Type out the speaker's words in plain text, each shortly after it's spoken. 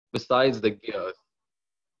besides the gears.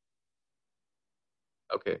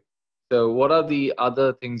 Okay. So what are the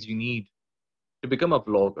other things you need to become a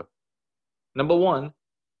vlogger? Number one,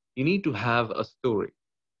 you need to have a story.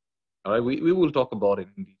 All right. We will talk about it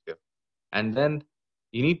in detail. And then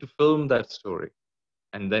you need to film that story.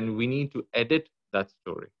 And then we need to edit that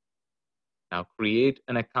story. Now create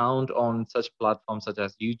an account on such platforms such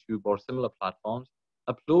as YouTube or similar platforms.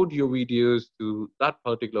 Upload your videos to that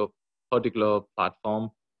particular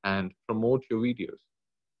platform and promote your videos.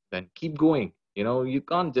 Then keep going. You know, you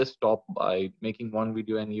can't just stop by making one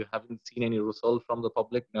video and you haven't seen any result from the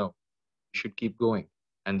public. No, you should keep going.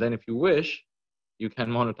 And then if you wish, you can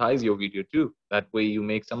monetize your video too. That way you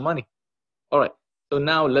make some money. All right. So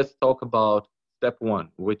now let's talk about step one,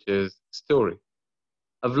 which is story.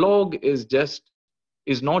 A vlog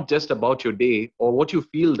is not just about your day or what you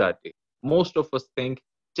feel that day. Most of us think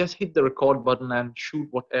just hit the record button and shoot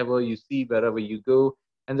whatever you see wherever you go.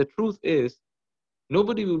 And the truth is,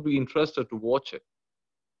 nobody will be interested to watch it.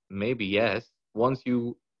 Maybe yes, once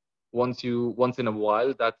in a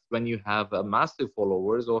while, that's when you have a massive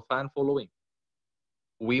followers or fan following.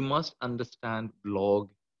 We must understand vlog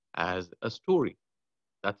as a story.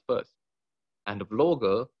 That's first. And a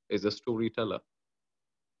vlogger is a storyteller.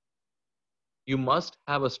 You must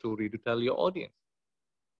have a story to tell your audience.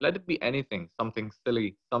 Let it be anything, something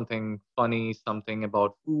silly, something funny, something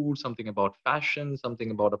about food, something about fashion,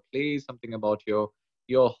 something about a place, something about your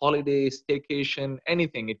holiday, staycation,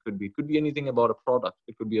 anything it could be. It could be anything about a product.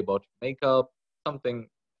 It could be about makeup, something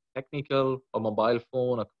technical, a mobile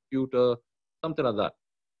phone, a computer, something like that.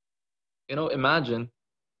 You know, imagine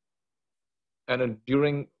and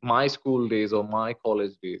during my school days or my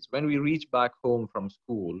college days, when we reach back home from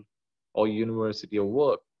school or university or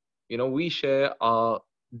work, you know, we share our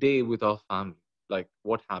day with our family, like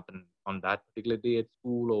what happened on that particular day at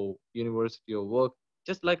school or university or work,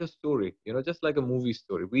 just like a story, you know, just like a movie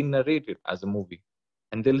story. We narrate it as a movie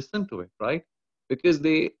and they listen to it, right? Because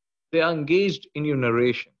they are engaged in your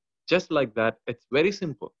narration. Just like that, it's very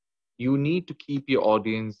simple. You need to keep your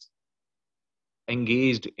audience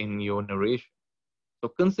engaged in your narration. So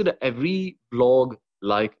consider every vlog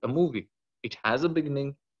like a movie. It has a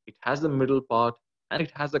beginning, it has a middle part, and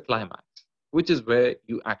it has a climax, which is where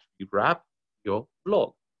you actually wrap your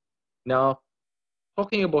vlog. Now,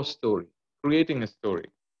 talking about story, creating a story,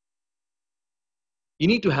 you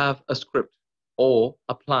need to have a script or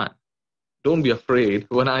a plan. Don't be afraid.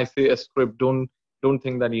 When I say a script, don't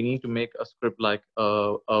think that you need to make a script like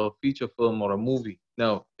a feature film or a movie.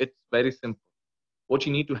 No, it's very simple. What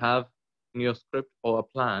you need to have in your script or a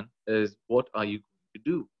plan is what are you going to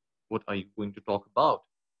do? What are you going to talk about?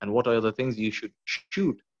 And what are the things you should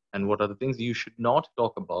shoot? And what are the things you should not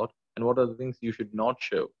talk about? And what are the things you should not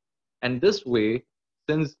show? And this way,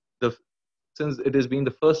 since the since it has been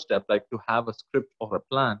the first step, like to have a script or a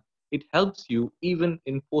plan, it helps you even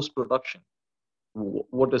in post production.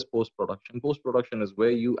 What is post production? Post production is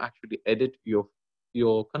where you actually edit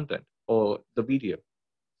your content or the video.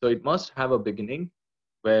 So it must have a beginning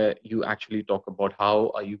where you actually talk about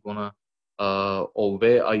how are you gonna or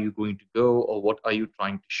where are you going to go or what are you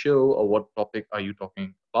trying to show or what topic are you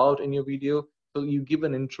talking about in your video. So you give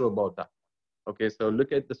an intro about that. Okay, so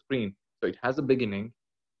look at the screen. So it has a beginning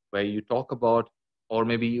where you talk about, or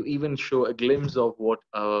maybe you even show a glimpse of what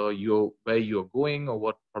you're where you're going or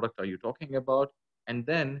what product are you talking about, and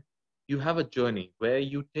then you have a journey where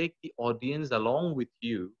you take the audience along with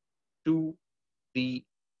you to the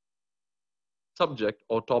subject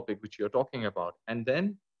or topic which you're talking about. And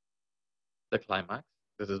then the climax,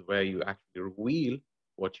 this is where you actually reveal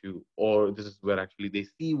what you, or this is where actually they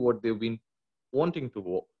see what they've been wanting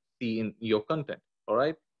to see in your content. All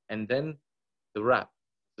right. And then the wrap,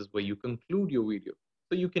 this is where you conclude your video.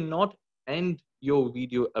 So you cannot end your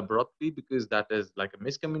video abruptly because that is like a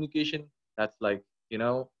miscommunication. That's like, you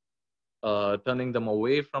know, turning them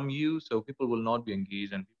away from you. So people will not be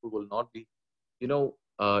engaged and people will not be, you know,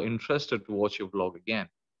 interested to watch your vlog again.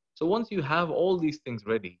 So once you have all these things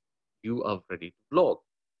ready, you are ready to vlog.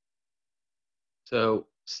 So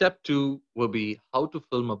step two will be how to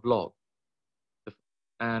film a vlog.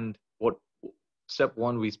 And what step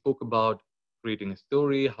one, we spoke about creating a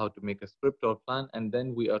story, how to make a script or plan, and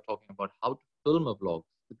then we are talking about how to film a vlog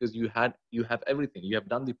because you have everything. You have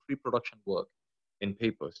done the pre-production work in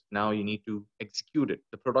papers. Now you need to execute it.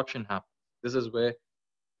 The production happens. This is where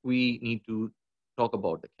we need to talk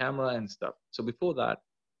about the camera and stuff. So before that,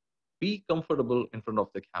 be comfortable in front of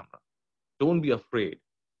the camera. Don't be afraid.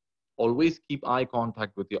 Always keep eye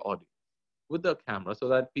contact with your audience, with the camera, so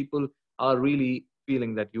that people are really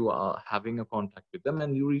feeling that you are having a contact with them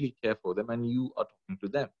and you really care for them and you are talking to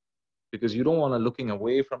them. because you don't want to looking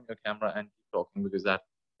away from your camera and keep talking, because that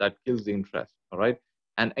kills the interest. All right.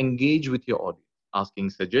 And engage with your audience, asking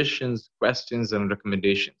suggestions, questions, and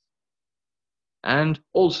recommendations. And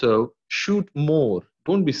also shoot more.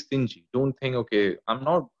 Don't be stingy. Don't think, okay, I'm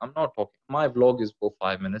not talking, my vlog is for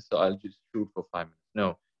 5 minutes, so I'll just shoot for 5 minutes.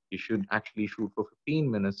 No, you should actually shoot for 15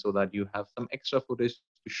 minutes so that you have some extra footage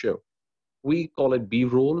to show. We call it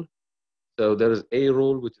B-roll. So there is A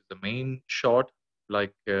roll, which is the main shot,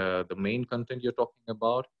 like the main content you're talking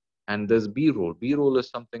about. And there's B roll. B roll is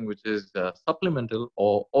something which is supplemental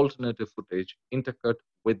or alternative footage intercut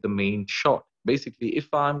with the main shot. Basically,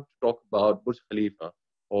 if I'm to talk about Burj Khalifa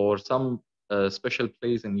or some special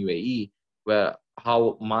place in UAE where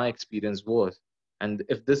how my experience was, and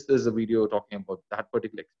if this is a video talking about that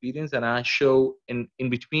particular experience, and I show in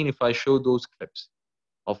between, if I show those clips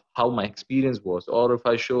of how my experience was, or if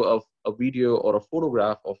I show a video or a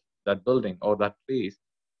photograph of that building or that place,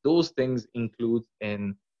 those things include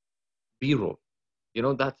in B-roll.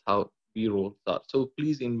 That's how B-rolls are. So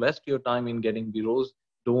please invest your time in getting B-rolls.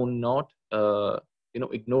 Do not,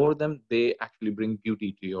 ignore them. They actually bring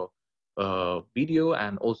beauty to your video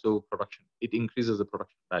and also production. It increases the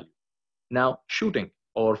production value. Now, shooting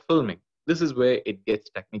or filming, this is where it gets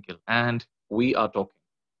technical, and we are talking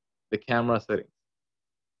the camera settings.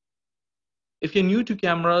 If you're new to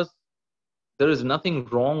cameras, there is nothing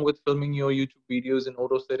wrong with filming your YouTube videos in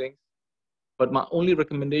auto settings. But my only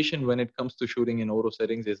recommendation when it comes to shooting in auto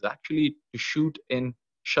settings is actually to shoot in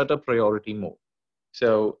shutter priority mode.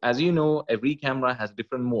 So as you know, every camera has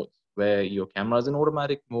different modes where your camera is in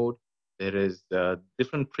automatic mode. There is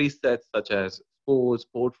different presets such as sports,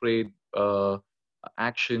 portrait,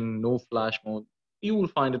 action, no flash mode. You will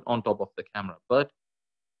find it on top of the camera. But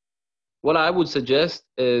what I would suggest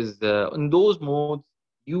is in those modes,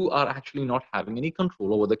 you are actually not having any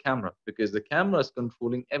control over the camera because the camera is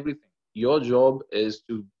controlling everything. Your job is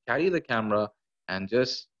to carry the camera and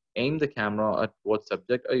just aim the camera at what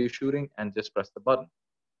subject are you shooting and just press the button.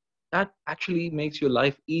 That actually makes your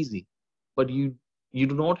life easy, but you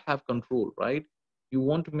do not have control, right? You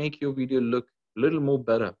want to make your video look a little more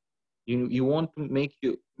better. You want to make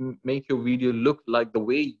your video look like the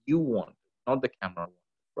way you want, not the camera wants,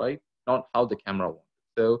 right? Not how the camera wants.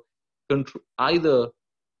 So either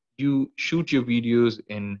you shoot your videos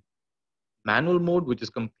in manual mode, which is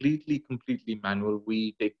completely manual.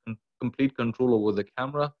 We take complete control over the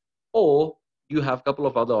camera, or you have a couple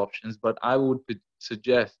of other options, but I would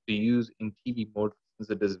suggest to use in TV mode since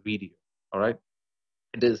it is video. All right.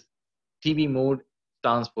 It is TV mode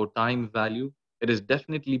stands for time value. It is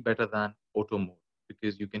definitely better than auto mode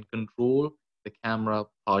because you can control the camera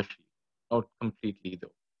partially, not completely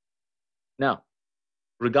though. Now,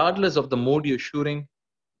 regardless of the mode you're shooting,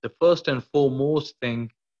 the first and foremost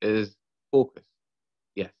thing is focus.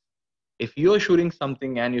 Yes. If you're shooting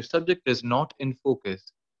something and your subject is not in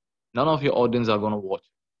focus, none of your audience are going to watch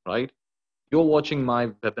it, right? You're watching my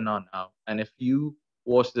webinar now, and if you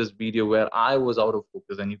watch this video where I was out of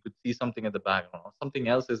focus and you could see something at the background or something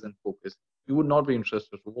else is in focus, you would not be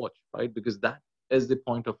interested to watch, right? Because that is the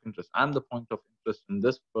point of interest. I'm the point of interest in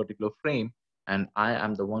this particular frame, and I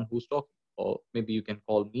am the one who's talking, or maybe you can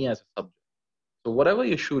call me as a subject. So whatever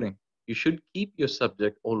you're shooting, you should keep your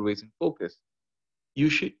subject always in focus. You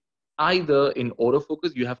should either in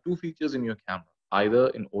autofocus, you have two features in your camera, either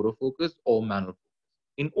in autofocus or manual focus.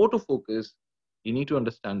 In autofocus, you need to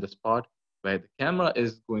understand this part where the camera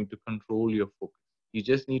is going to control your focus. You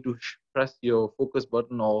just need to press your focus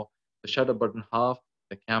button or the shutter button half,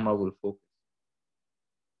 the camera will focus.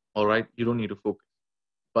 All right, you don't need to focus.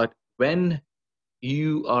 But when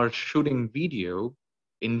you are shooting video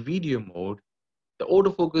in video mode, the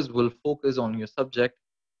autofocus will focus on your subject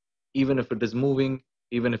even if it is moving,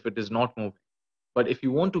 even if it is not moving. But if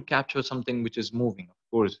you want to capture something which is moving, of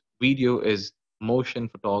course, video is motion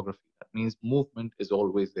photography. That means movement is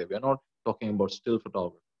always there. We're not talking about still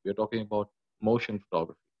photography. We're talking about motion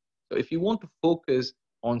photography. So if you want to focus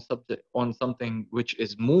on something which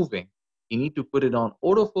is moving, you need to put it on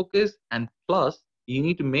autofocus, and plus you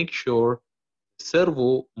need to make sure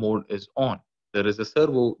servo mode is on. There is a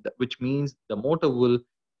servo, which means the motor will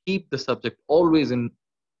keep the subject always in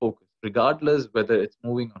focus, regardless whether it's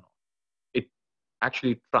moving or not. It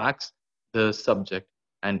actually tracks the subject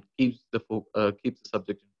and keeps the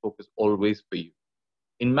subject in focus always for you.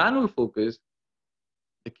 In manual focus,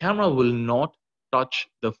 the camera will not touch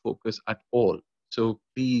the focus at all. So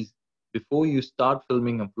please, before you start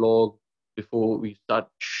filming a vlog, before we start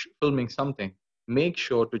filming something, make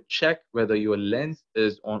sure to check whether your lens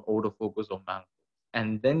is on autofocus or manual focus.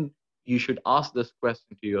 And then you should ask this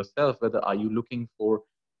question to yourself, whether are you looking for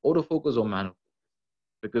autofocus or manual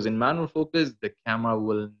focus? Because in manual focus, the camera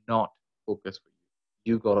will not focus for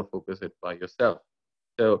you. You gotta focus it by yourself.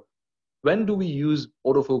 So when do we use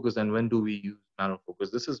autofocus and when do we use manual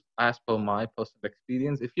focus? This is as per my personal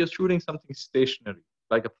experience. If you're shooting something stationary,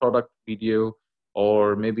 like a product video,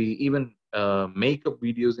 or maybe even makeup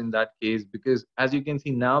videos in that case, because as you can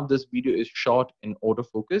see now, this video is shot in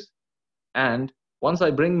autofocus. And once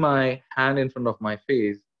I bring my hand in front of my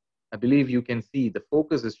face, I believe you can see the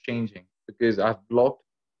focus is changing because I've blocked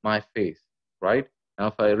my face, right? Now,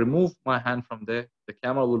 if I remove my hand from there, the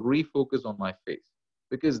camera will refocus on my face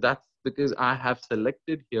because I have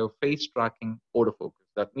selected here face tracking autofocus.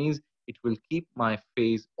 That means it will keep my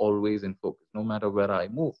face always in focus, no matter where I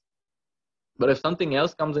move. But if something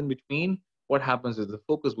else comes in between, what happens is the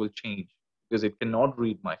focus will change because it cannot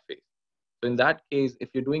read my face. So in that case, if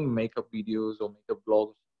you're doing makeup videos or makeup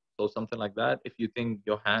vlogs or something like that, if you think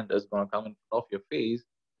your hand is going to come in front of your face,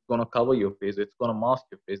 it's going to cover your face, it's going to mask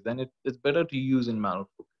your face, then it's better to use in manual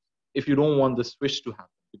focus if you don't want the switch to happen,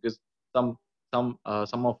 because some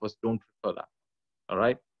some of us don't prefer that. All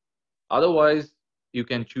right. Otherwise, you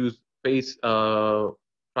can choose face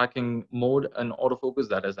tracking mode and autofocus.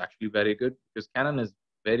 That is actually very good because Canon is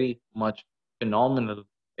very much phenomenal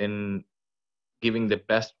in giving the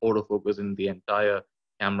best autofocus in the entire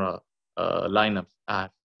camera lineups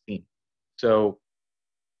I've seen. So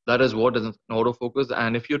that is what is an autofocus.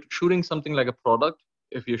 And if you're shooting something like a product,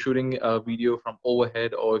 if you're shooting a video from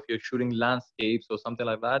overhead, or if you're shooting landscapes or something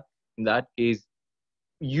like that, in that case,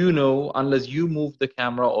 unless you move the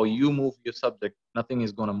camera or you move your subject, nothing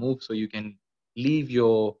is going to move. So you can leave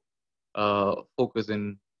your focus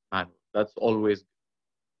in manual. That's always.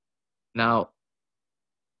 Now,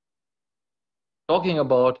 talking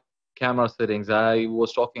about camera settings, I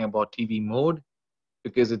was talking about TV mode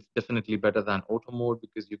because it's definitely better than auto mode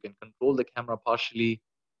because you can control the camera partially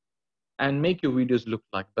and make your videos look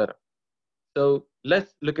like better. So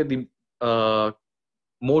let's look at the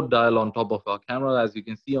mode dial on top of our camera. As you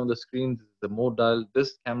can see on the screen, this is the mode dial.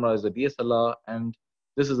 This camera is a DSLR, and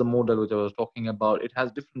this is the mode dial which I was talking about. It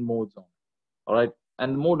has different modes on it. All right.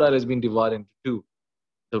 And the mode dial has been divided into two.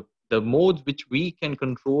 The modes which we can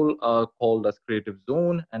control are called as creative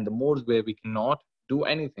zone, and the modes where we cannot do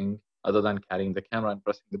anything other than carrying the camera and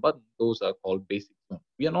pressing the button, those are called basic zone.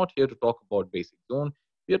 We are not here to talk about basic zone.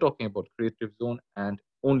 We are talking about creative zone and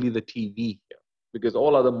only the TV here, because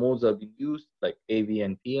all other modes are being used, like AV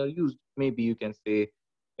and P are used, maybe you can say,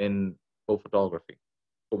 in for photography.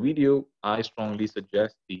 For video, I strongly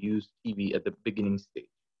suggest to use TV at the beginning stage.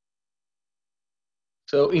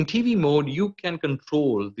 So in TV mode, you can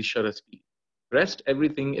control the shutter speed. Rest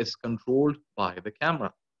everything is controlled by the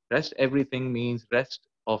camera. Rest everything means rest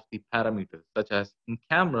of the parameters, such as in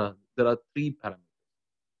camera, there are three parameters.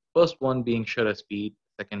 First one being shutter speed,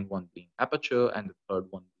 second one being aperture, and the third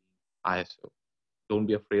one being ISO. Don't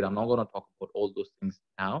be afraid. I'm not going to talk about all those things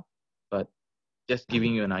now, but just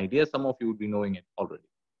giving you an idea. Some of you would be knowing it already.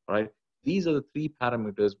 All right. These are the three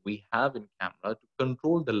parameters we have in camera to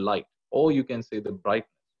control the light, or you can say the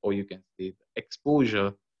brightness, or you can say the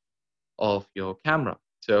exposure of your camera.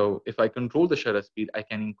 So if I control the shutter speed, I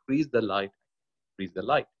can increase the light, increase the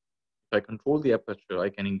light. If I control the aperture, I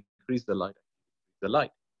can increase the light, increase the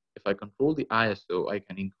light. If I control the ISO, I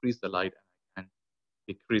can increase the light and I can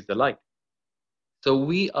decrease the light. So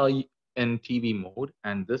we are in TV mode,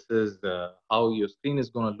 and this is how your screen is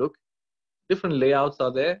going to look. Different layouts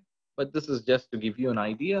are there, but this is just to give you an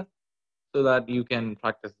idea so that you can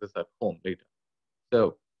practice this at home later.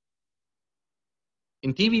 So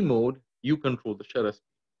in TV mode, you control the shutter speed.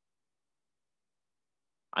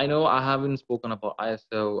 I know I haven't spoken about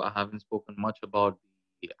ISO, I haven't spoken much about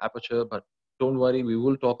the aperture, but don't worry, we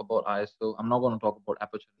will talk about ISO. I'm not going to talk about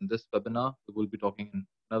aperture in this webinar. We will be talking in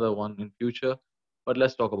another one in future, but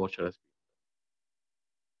let's talk about shutter speed.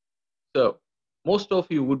 So most of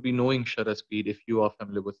you would be knowing shutter speed if you are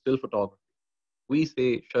familiar with still photography. We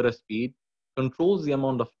say shutter speed controls the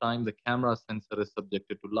amount of time the camera sensor is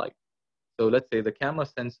subjected to light. So let's say the camera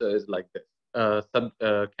sensor is like this.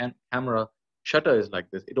 Camera shutter is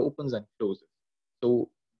like this. It opens and closes. So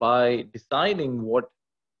by deciding what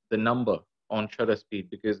the number on shutter speed,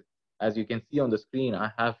 because as you can see on the screen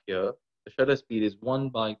I have here, the shutter speed is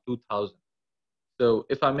 1/2000. So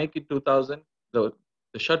if I make it 2000, the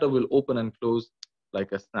shutter will open and close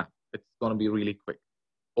like a snap. It's going to be really quick.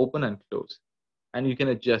 Open and close. And you can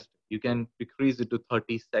adjust. You can decrease it to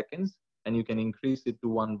 30 seconds, and you can increase it to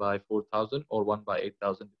 1/4000 or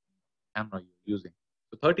 1/8000 camera you're using.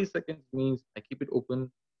 So 30 seconds means I keep it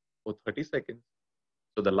open for 30 seconds.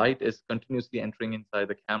 So the light is continuously entering inside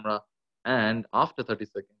the camera. And after 30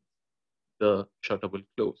 seconds, the shutter will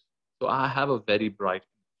close. So I have a very bright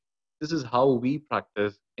image. This is how we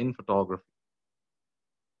practice in photography.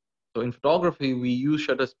 So in photography, we use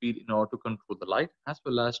shutter speed in order to control the light as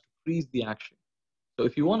well as to freeze the action. So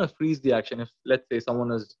if you want to freeze the action, if let's say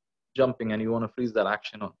someone is jumping and you want to freeze that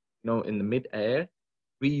action on, in the mid-air,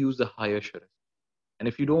 we use a higher shutter. And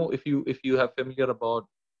if you don't, if you have familiar about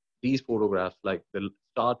these photographs, like the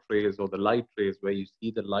star trails or the light trails, where you see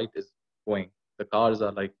the light is going, the cars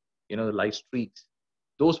are like, the light streaks.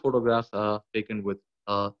 Those photographs are taken with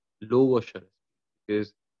a lower shutter speed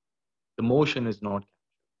because the motion is not captured.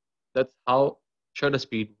 That's how shutter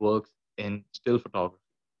speed works in still photography.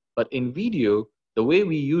 But in video, the way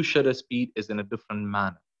we use shutter speed is in a different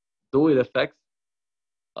manner. Though it affects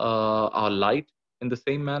our light in the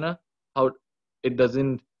same manner, how it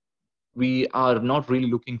doesn't, we are not really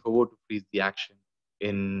looking forward to freeze the action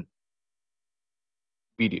in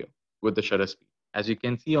video with the shutter speed. As you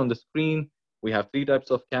can see on the screen, we have three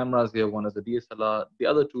types of cameras here. One is a DSLR, the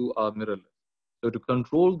other two are mirrorless. So to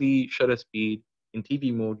control the shutter speed in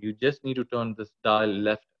TV mode, you just need to turn this dial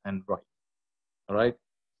left and right. All right.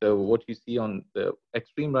 So what you see on the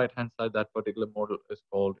extreme right hand side, that particular model is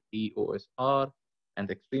called EOSR, and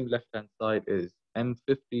the extreme left hand side is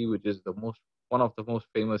M50, which is one of the most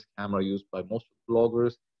famous camera used by most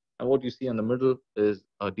vloggers. And what you see in the middle is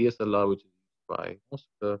a DSLR, which is used by most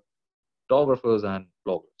of the photographers and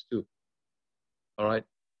vloggers too. All right.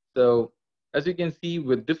 So as you can see,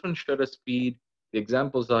 with different shutter speed, the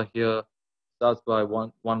examples are here. Starts by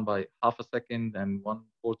one by half a second, and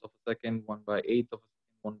 1/4 of a second, one by eighth of a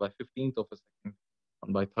second, one by 15th of a second,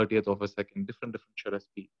 one by 30th of a second, different shutter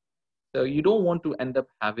speed. So you don't want to end up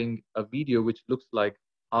having a video which looks like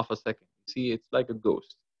half a second. See, it's like a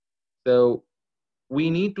ghost. So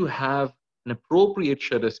we need to have an appropriate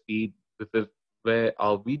shutter speed where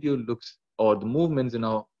our video looks, or the movements in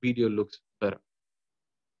our video looks better.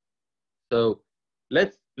 So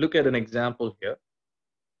let's look at an example here.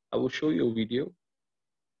 I will show you a video.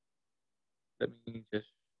 Let me just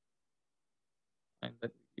find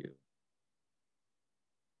that video.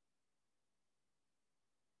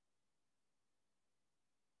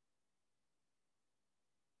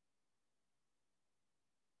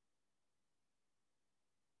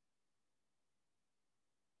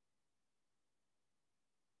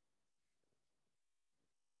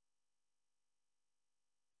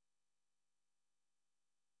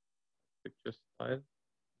 Picture style.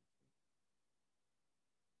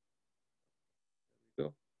 There we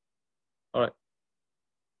go. All right.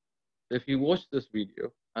 If you watch this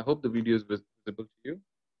video, I hope the video is visible to you.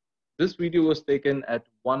 This video was taken at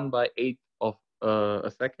 1/8 of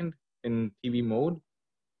a second in TV mode.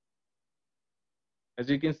 As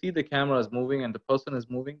you can see, the camera is moving and the person is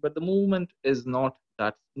moving, but the movement is not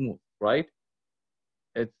that smooth, right?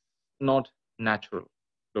 It's not natural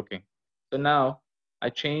looking. So now I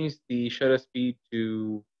changed the shutter speed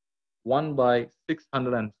to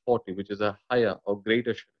 1/640, which is a higher or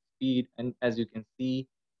greater shutter speed. And as you can see,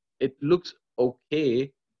 it looks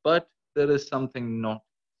okay, but there is something not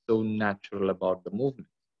so natural about the movement.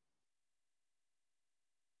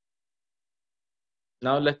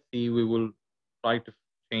 Now let's see, we will try to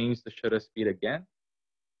change the shutter speed again.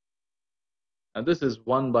 Now this is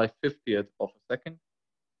 1/50th of a second.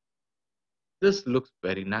 This looks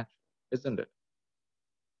very natural, isn't it?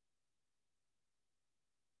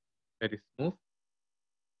 Very smooth.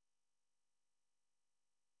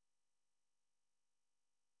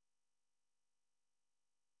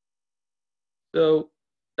 So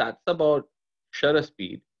that's about shutter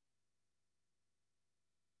speed.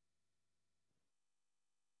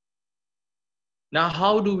 Now,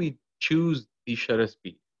 how do we choose the shutter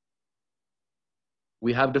speed?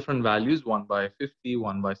 We have different values, 1/50,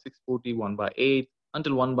 1/640, 1/8,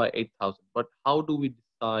 until 1/8000. But how do we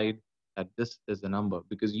decide that this is a number?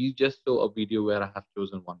 Because you just saw a video where I have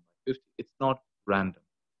chosen 1/50. It's not random.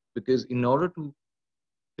 Because in order to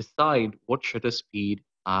decide what shutter speed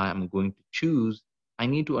I am going to choose, I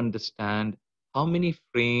need to understand how many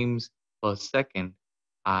frames per second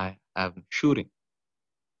I am shooting.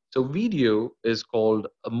 So video is called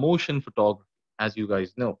a motion photography, as you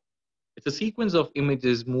guys know. It's a sequence of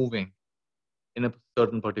images moving in a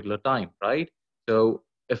certain particular time, right? So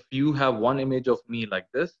if you have one image of me like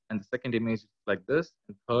this, and the second image is like this,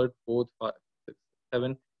 and third, fourth, five, six,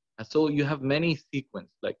 seven, and so you have many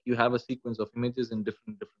sequence, like you have a sequence of images in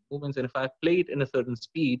different movements, and if I play it in a certain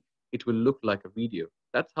speed, it will look like a video.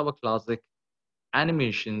 That's how a classic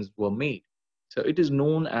animations were made. So it is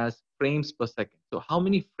known as frames per second. So how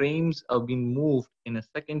many frames are being moved in a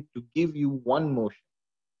second to give you one motion?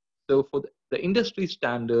 So for the industry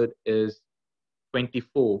standard is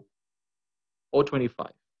 24 or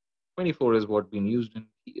 25. 24 is what being used in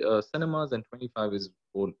cinemas, and 25 is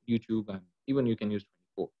for YouTube, and even you can use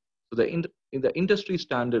 24. So the industry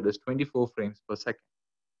standard is 24 frames per second.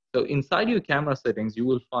 So inside your camera settings, you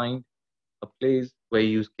will find a place where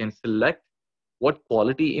you can select what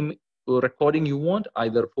quality recording you want,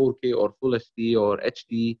 either 4K or Full HD or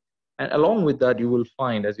HD. And along with that, you will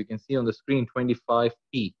find, as you can see on the screen,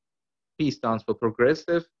 25p. P stands for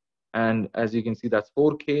progressive. And as you can see, that's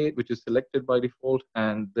 4K, which is selected by default.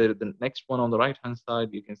 And the next one on the right-hand side,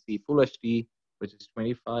 you can see Full HD, which is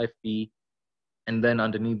 25p. And then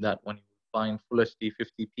underneath that one, you will find Full HD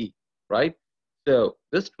 50p, right? So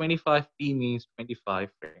this 25p means 25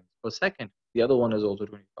 frames per second. The other one is also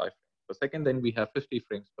 25 frames per second. Then we have 50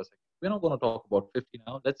 frames per second. We're not going to talk about 50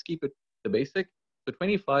 now. Let's keep it the basic. So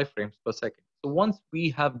 25 frames per second. So once we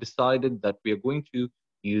have decided that we are going to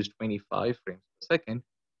use 25 frames per second,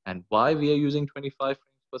 and why we are using 25 frames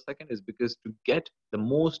per second is because to get the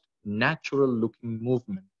most natural looking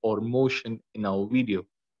movement or motion in our video,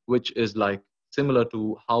 which is like similar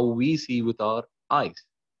to how we see with our eyes.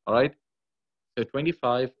 All right. So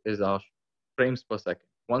 25 is our frames per second.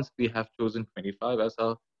 Once we have chosen 25 as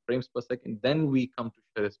our frames per second, then we come to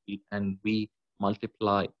shutter speed and we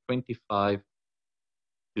multiply 25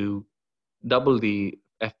 to double the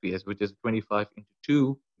FPS, which is 25 into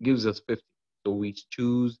 2 gives us 50. So we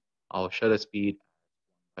choose our shutter speed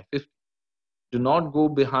by 50. Do not go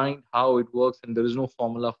behind how it works, and there is no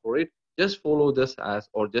formula for it. Just follow this as,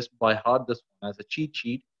 or just by heart this one as a cheat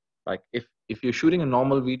sheet. Like if you're shooting a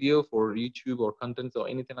normal video for YouTube or contents or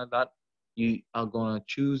anything like that, you are gonna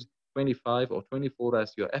choose 25 or 24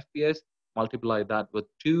 as your FPS, multiply that with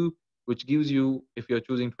 2, which gives you, if you're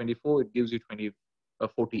choosing 24, it gives you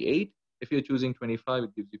 48. If you're choosing 25,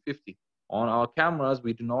 it gives you 50. On our cameras,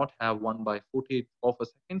 we do not have 1 by 48 of a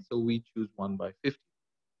second, so we choose 1 by 50.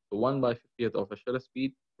 So 1 by 50th of a shutter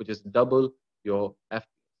speed, which is double your FPS.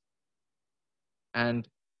 And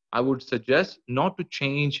I would suggest not to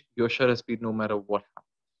change your shutter speed no matter what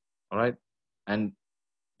happens. All right. And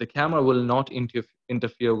the camera will not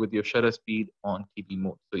interfere with your shutter speed on TV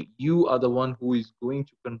mode. So you are the one who is going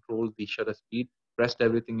to control the shutter speed. Rest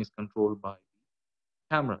everything is controlled by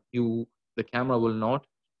the camera. The camera will not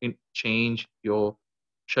change your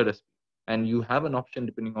shutter speed. And you have an option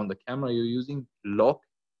depending on the camera you're using, lock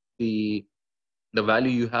the value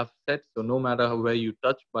you have set. So no matter where you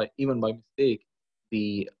touch, by even by mistake,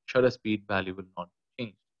 the shutter speed value will not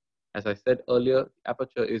change. As I said earlier, the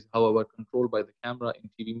aperture is, however, controlled by the camera in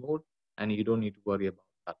TV mode, and you don't need to worry about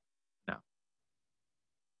that now.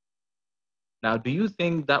 Now, do you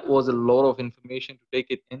think that was a lot of information to take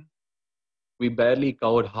it in? We barely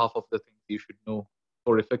covered half of the things you should know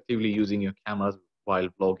for effectively using your cameras while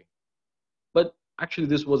vlogging. But actually,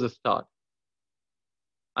 this was a start.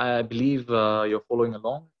 I believe you're following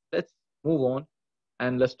along. Let's move on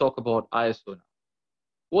and let's talk about ISO now.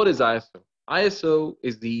 What is ISO? ISO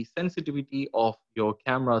is the sensitivity of your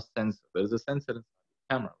camera sensor. There's a sensor inside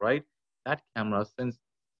the camera, right? That camera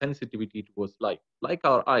sensitivity towards light, like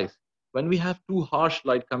our eyes. When we have too harsh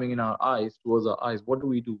light coming in our eyes, towards our eyes, what do?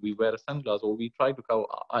 We wear a sunglass or we try to cover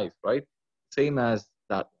our eyes, right? Same as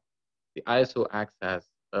that. The ISO acts as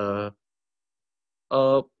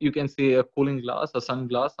you can say a cooling glass, a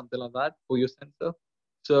sunglass, something like that for your sensor.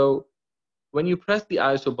 So when you press the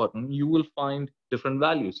ISO button, you will find different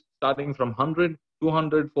values starting from 100,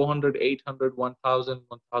 200, 400, 800, 1000,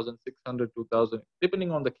 1600, 2000.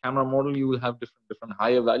 Depending on the camera model, you will have different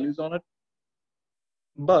higher values on it.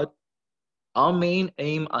 But our main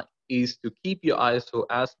aim is to keep your ISO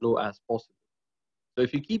as low as possible. So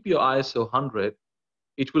if you keep your ISO 100,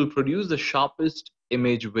 it will produce the sharpest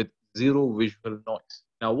image with zero visual noise.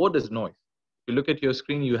 Now, what is noise? If you look at your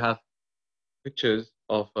screen, you have pictures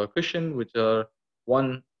of a cushion, which are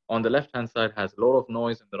one on the left hand side has a lot of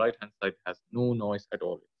noise and the right hand side has no noise at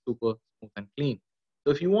all. It's super smooth and clean.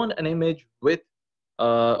 So if you want an image with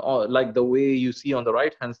like the way you see on the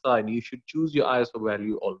right hand side, you should choose your ISO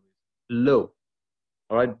value always low.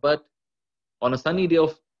 All right. But on a sunny day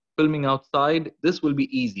of filming outside, this will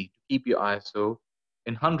be easy to keep your ISO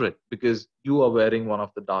in 100 because you are wearing one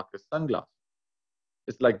of the darkest sunglasses.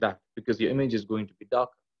 It's like that because your image is going to be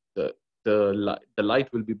darker. The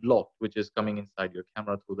light will be blocked, which is coming inside your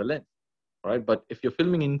camera through the lens. All right. But if you're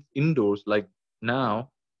filming indoors like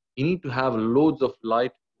now, you need to have loads of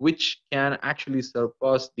light, which can actually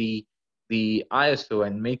surpass the ISO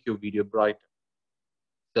and make your video brighter.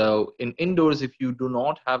 So in indoors, if you do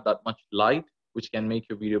not have that much light, which can make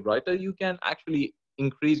your video brighter, you can actually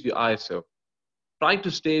increase your ISO. Try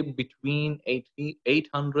to stay between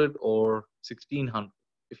 800 or 1600.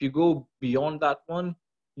 If you go beyond that one,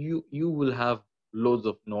 you will have loads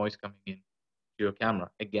of noise coming in to your camera.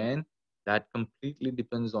 Again, that completely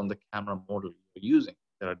depends on the camera model you're using.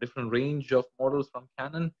 There are different range of models from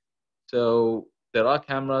Canon. So there are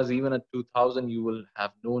cameras, even at 2000, you will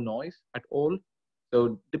have no noise at all.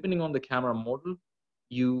 So depending on the camera model,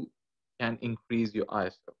 you can increase your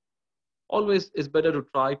ISO. Always it's better to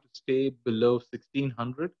try to stay below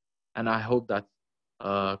 1600. And I hope that's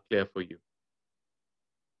clear for you.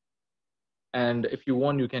 And if you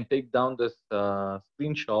want, you can take down this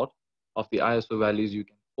screenshot of the ISO values you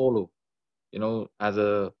can follow, as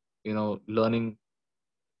a, learning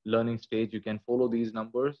stage. You can follow these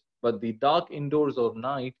numbers, but the dark indoors or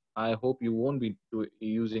night, I hope you won't be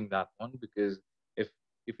using that one, because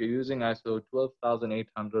if you're using ISO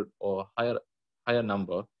 12800 or higher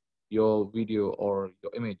number, your video or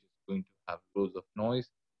your image is going to have loads of noise.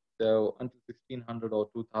 So until 1600 or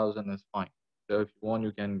 2000 is fine. So if you want,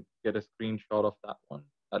 you can get a screenshot of that one.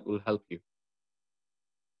 That will help you.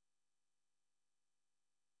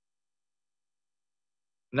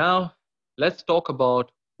 Now, let's talk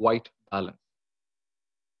about white balance.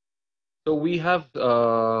 So we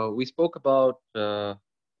spoke about yeah,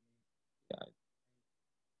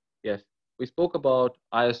 yes, we spoke about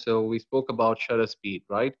ISO, we spoke about shutter speed,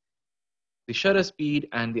 right? The shutter speed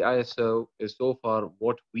and the ISO is so far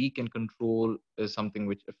what we can control, is something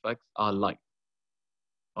which affects our light.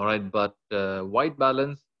 All right, but white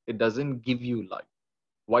balance, it doesn't give you light.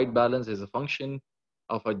 White balance is a function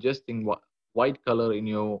of adjusting white color in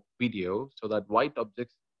your video so that white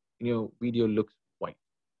objects in your video looks white.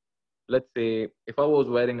 Let's say if I was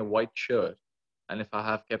wearing a white shirt, and if I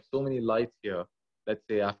have kept so many lights here, let's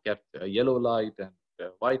say I've kept a yellow light and a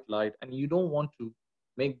white light, and you don't want to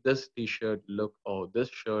make this t-shirt look, or this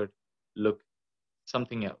shirt look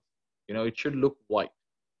something else. It should look white.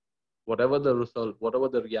 Whatever the result, whatever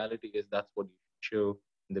the reality is, that's what you show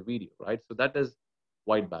in the video, right? So that is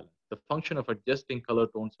white balance, the function of adjusting color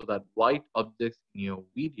tones so that white objects in your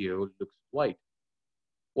video looks white.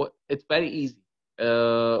 Well, it's very easy.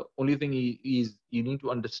 Only thing is you need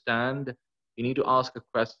to understand. You need to ask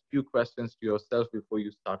few questions to yourself before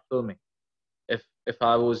you start filming. If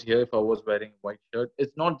I was here, if I was wearing a white shirt,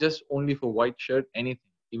 it's not just only for white shirt.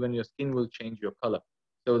 Anything, even your skin will change your color.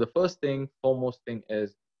 So the foremost thing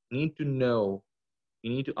is, you need to know.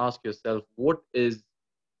 You need to ask yourself, what is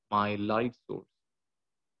my light source?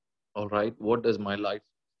 All right, what does my light?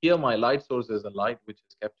 Here, my light source is a light which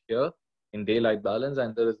is kept here in daylight balance,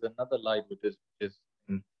 and there is another light which is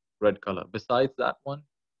in red color. Besides that one,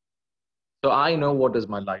 so I know what is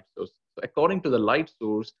my light source. So according to the light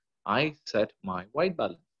source, I set my white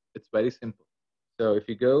balance. It's very simple. So if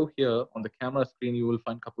you go here on the camera screen, you will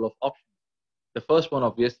find a couple of options. The first one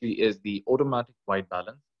obviously is the automatic white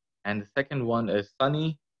balance, and the second one is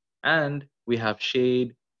sunny, and we have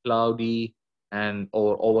shade, cloudy, and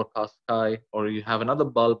or overcast sky, or you have another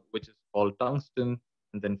bulb which is called tungsten,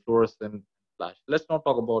 and then fluorescent, flash. Let's not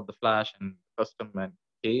talk about the flash and custom and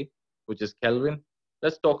K, which is Kelvin.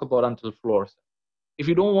 Let's talk about until fluorescent. If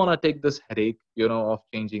you don't want to take this headache, of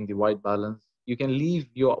changing the white balance, you can leave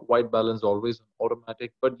your white balance always on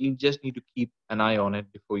automatic, but you just need to keep an eye on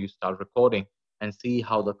it before you start recording and see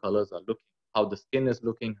how the colors are looking, how the skin is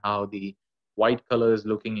looking, how the white color is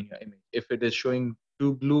looking in your image. If it is showing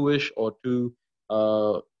too bluish or too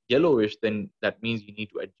yellowish, then that means you need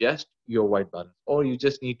to adjust your white balance, or you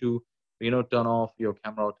just need to, turn off your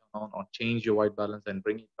camera, or turn on, or change your white balance and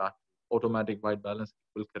bring it back to automatic white balance.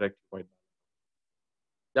 It will correct your white balance.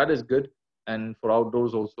 That is good. And for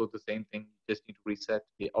outdoors also the same thing. You just need to reset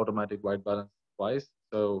the automatic white balance twice.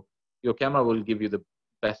 So your camera will give you the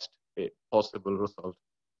best possible result.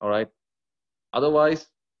 All right. Otherwise,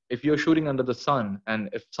 if you're shooting under the sun, and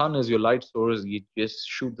if sun is your light source, you just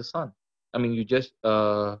shoot the sun. I mean, you just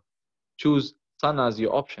choose sun as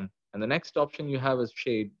your option. And the next option you have is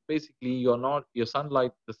shade. Basically, the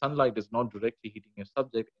sunlight is not directly hitting your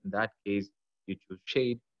subject. In that case, you choose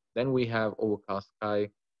shade. Then we have overcast sky,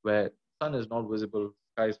 where sun is not visible,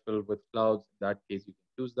 sky is filled with clouds. In that case, you can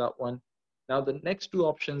choose that one. Now, the next two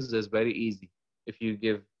options is very easy. If you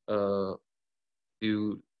give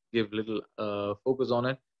little focus on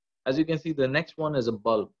it. As you can see, the next one is a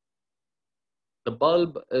bulb. The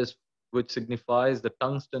bulb is which signifies the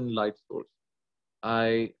tungsten light source.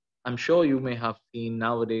 I I'm sure you may have seen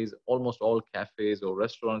nowadays almost all cafes or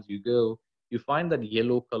restaurants you go, you find that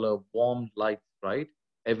yellow color warm lights, right?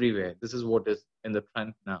 Everywhere. This is what is in the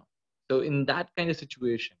trend now. So in that kind of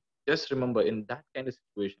situation, just remember, in that kind of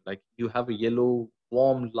situation, like you have a yellow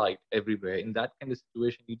warm light everywhere. In that kind of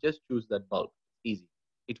situation, you just choose that bulb. Easy.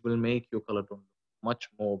 It will make your color tone much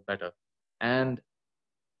more better. And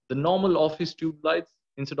the normal office tube lights,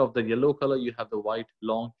 instead of the yellow color, you have the white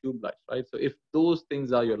long tube lights, right? So if those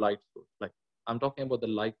things are your light source, like I'm talking about the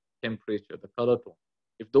light temperature, the color tone.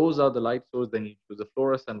 If those are the light source, then you choose the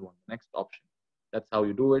fluorescent one, the next option. That's how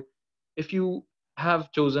you do it. If you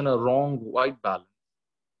have chosen a wrong white balance,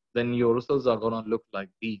 then your results are going to look like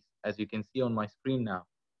these, as you can see on my screen now.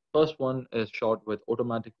 First one is shot with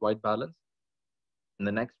automatic white balance, and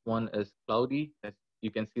the next one is cloudy, as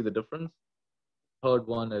you can see the difference. Third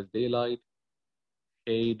one is daylight,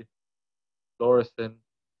 shade, fluorescent,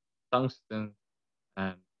 tungsten,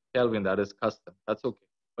 and Kelvin, that is custom. That's okay.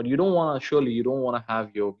 But you don't want to, surely you don't want to have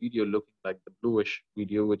your video looking like the bluish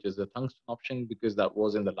video, which is a tungsten option, because that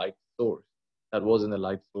was in the light source. That was in the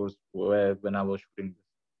light source where when I was shooting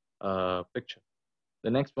this picture. The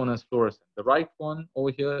next one is fluorescent. The right one over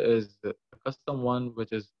here is the custom one,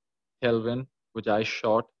 which is Kelvin, which I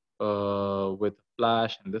shot with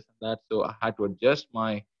flash and this and that. So I had to adjust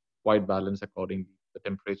my white balance according to the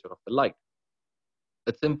temperature of the light.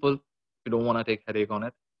 It's simple. If you don't want to take headache on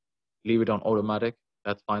it, leave it on automatic.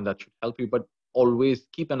 That's fine. That should help you. But always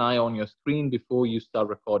keep an eye on your screen before you start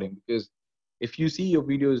recording, because if you see your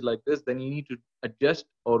videos like this, then you need to adjust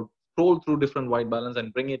or scroll through different white balance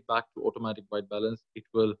and bring it back to automatic white balance. It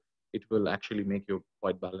will actually make your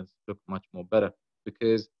white balance look much more better,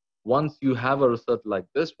 because once you have a result like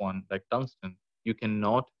this one, like tungsten, you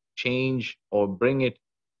cannot change or bring it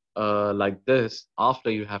like this after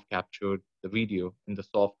you have captured the video in the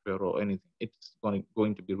software or anything. It's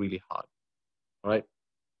going to be really hard. All right.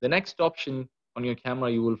 The next option on your camera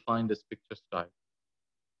you will find is picture style.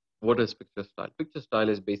 What is picture style? Picture style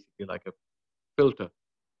is basically like a filter.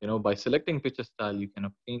 By selecting picture style, you can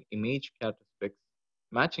obtain image characteristics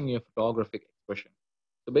matching your photographic expression.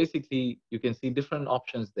 So basically, you can see different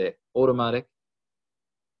options there: automatic,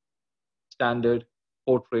 standard,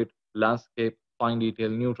 portrait, landscape, fine detail,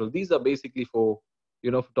 neutral. These are basically for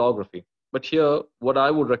photography. But here, what I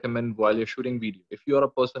would recommend while you're shooting video, if you are a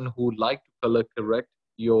person who like to color correct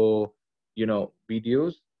your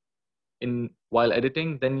videos in while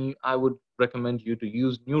editing, then I would recommend you to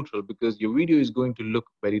use neutral, because your video is going to look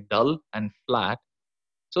very dull and flat,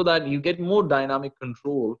 so that you get more dynamic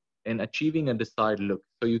control in achieving a desired look.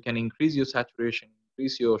 So you can increase your saturation,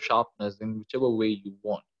 increase your sharpness in whichever way you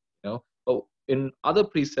want. But in other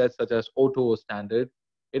presets such as auto or standard,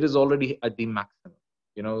 it is already at the maximum.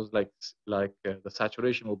 It's like the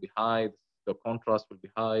saturation will be high, the contrast will be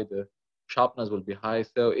high, the sharpness will be high.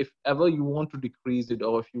 So if ever you want to decrease it,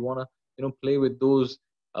 or if you want to play with those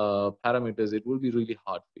parameters, it will be really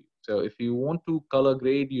hard for you. So if you want to color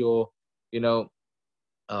grade your you know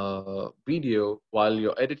video while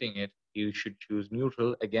you're editing it, you should choose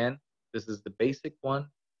neutral. Again, this is the basic one,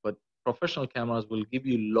 but professional cameras will give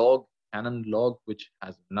you log, Canon log, which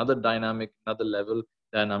has another level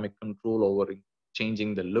dynamic control over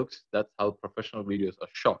changing the looks. That's how professional videos are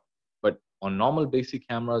shot. But on normal basic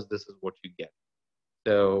cameras, this is what you get.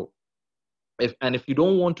 So if you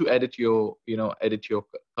don't want to edit your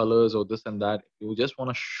colors or this and that, if you just want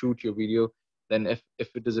to shoot your video, then if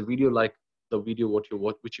it is a video like the video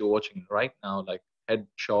which you're watching right now, like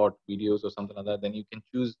headshot videos or something like that, then you can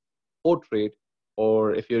choose portrait.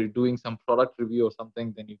 Or if you're doing some product review or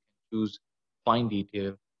something, then you can choose fine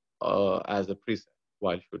detail as a preset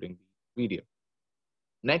while shooting the video.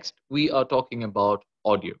 Next, we are talking about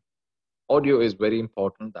audio. Audio is very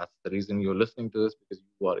important. That's the reason you're listening to this, because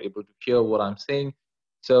you are able to hear what I'm saying.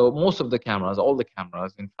 So most of the cameras, all the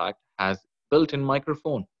cameras, in fact, has built-in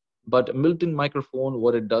microphone. But a built-in microphone,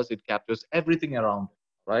 what it does, it captures everything around it,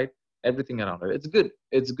 right? Everything around it. It's good.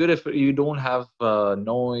 It's good if you don't have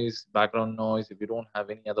noise, background noise, if you don't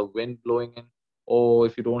have any other wind blowing in, or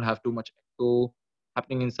if you don't have too much echo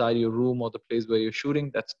happening inside your room or the place where you're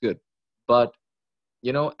shooting. That's good. But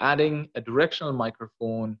adding a directional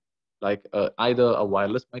microphone, like either a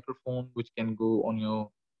wireless microphone which can go on your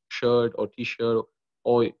shirt or t-shirt,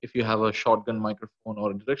 or if you have a shotgun microphone or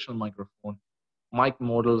a directional microphone, mic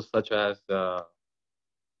models such as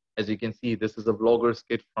you can see, this is a vlogger's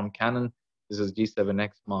kit from Canon. This is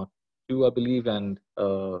G7X Mark II, I believe, and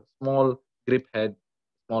a small grip head,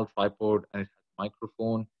 small tripod, and it has a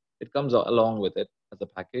microphone. It comes along with it as a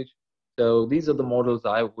package. So these are the models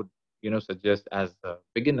I would, suggest as a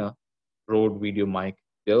beginner: Rode Video Mic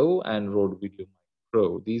Go and Rode Video Mic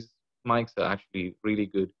Pro. These mics are actually really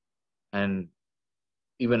good, and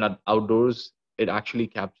even at outdoors, it actually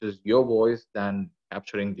captures your voice than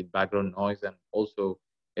capturing the background noise. And also,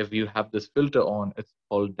 if you have this filter on, it's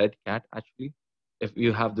called dead cat actually. If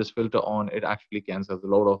you have this filter on, it actually cancels a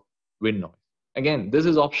lot of wind noise. Again, this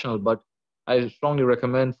is optional, but I strongly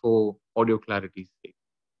recommend for audio clarity's sake.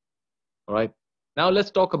 All right. Now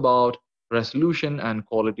let's talk about resolution and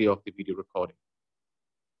quality of the video recording.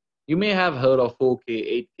 You may have heard of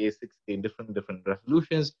 4K, 8K, 6K, different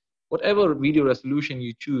resolutions. Whatever video resolution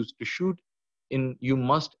you choose to shoot in, you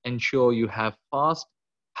must ensure you have fast,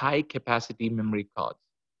 high capacity memory cards,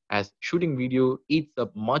 as shooting video eats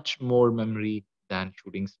up much more memory than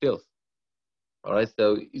shooting stills. All right,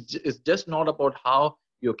 so it's just not about how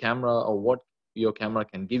your camera or what your camera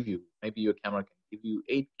can give you. Maybe your camera can give you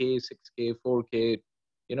 8K, 6K, 4K,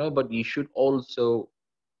 but you should also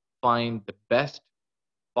find the best,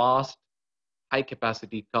 fast, high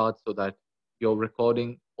capacity card so that your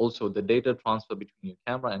recording, also the data transfer between your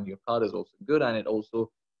camera and your card is also good, and it also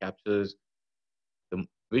captures the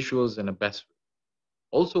visuals in a best way.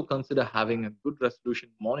 Also consider having a good resolution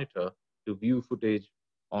monitor to view footage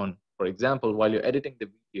on. For example, while you're editing the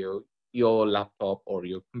video, your laptop or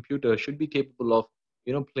your computer should be capable of,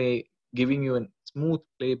 giving you a smooth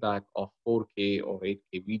playback of 4K or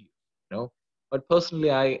 8K videos, But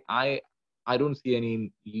personally, I don't see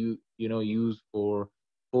any use for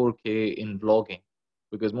 4K in vlogging,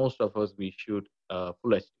 because most of us, we shoot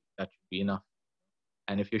full HD. That should be enough.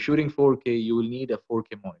 And if you're shooting 4K, you will need a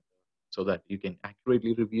 4K monitor so that you can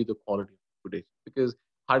accurately review the quality of footage, because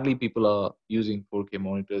hardly people are using 4K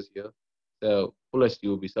monitors here. So Full HD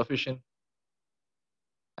will be sufficient.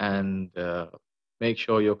 And make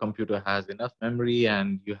sure your computer has enough memory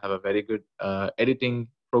and you have a very good editing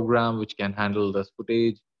program which can handle this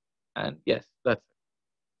footage. And yes, that's it.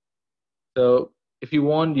 So if you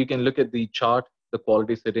want, you can look at the chart, the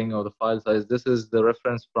quality setting or the file size. This is the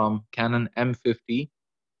reference from Canon M50,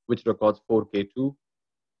 which records 4K too.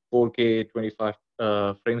 4K 25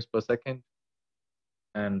 frames per second,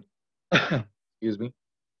 and excuse me.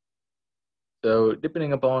 So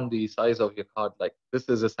depending upon the size of your card, like this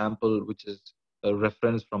is a sample which is a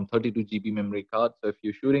reference from 32 GB memory card. So if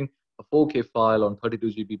you're shooting a 4K file on 32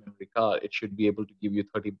 GB memory card, it should be able to give you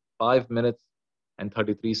 35 minutes and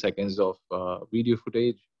 33 seconds of video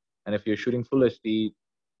footage. And if you're shooting full HD,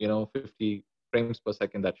 50 frames per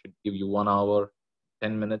second, that should give you 1 hour,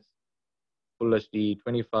 10 minutes. Full HD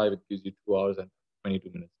 25, it gives you 2 hours and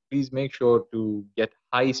 22 minutes. Please make sure to get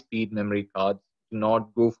high speed memory cards. Do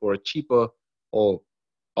not go for a cheaper or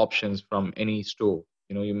options from any store.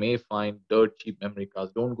 You may find dirt cheap memory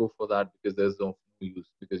cards. Don't go for that, because there's no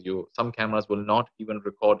use, because some cameras will not even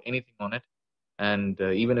record anything on it. And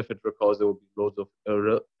even if it records, there will be loads of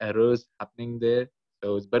errors happening there.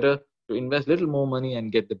 So it's better to invest little more money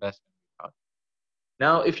and get the best memory card.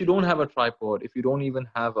 Now, if you don't have a tripod, if you don't even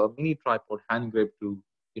have a mini tripod hand grip to,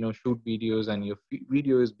 shoot videos, and your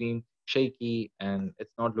video is being shaky and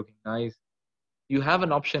it's not looking nice, you have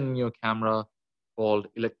an option in your camera called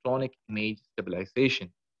electronic image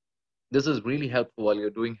stabilization. This is really helpful while you're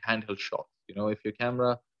doing handheld shots. If your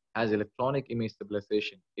camera has electronic image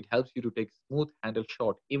stabilization, it helps you to take smooth handheld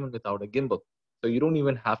shot even without a gimbal. So you don't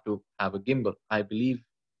even have to have a gimbal. I believe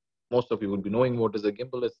most of you would be knowing what is a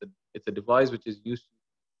gimbal. It's a device which is used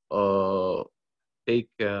to take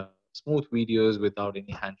smooth videos without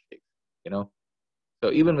any handshakes. You know,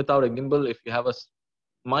 so even without a gimbal, if you have a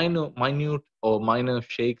minute or minor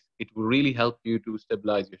shakes, it will really help you to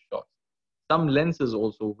stabilize your shots. Some lenses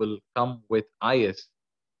also will come with IS,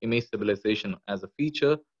 image stabilization, as a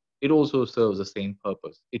feature. It also serves the same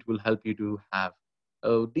purpose. It will help you to have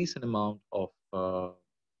a decent amount of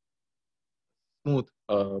smooth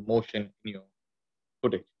motion in your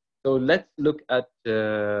footage. So let's look at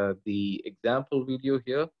the example video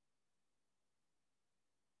here.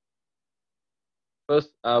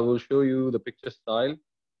 First, I will show you the picture style.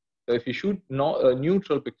 So if you shoot a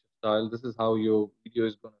neutral picture style, this is how your video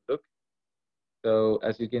is going to look. So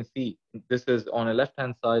as you can see, this is on a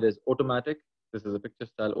left-hand side is automatic. This is a picture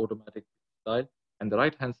style, automatic style. And the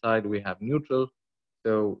right-hand side, we have neutral.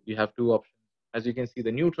 So you have two options. As you can see,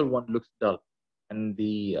 the neutral one looks dull, and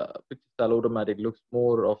the picture style automatic looks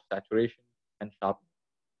more of saturation and sharpness.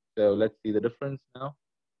 So let's see the difference now.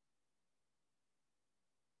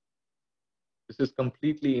 This is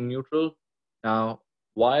completely in neutral. Now,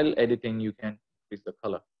 while editing, you can increase the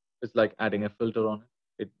color. It's like adding a filter on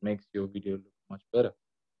it. It makes your video look much better.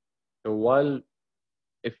 So while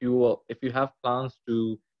if you have plans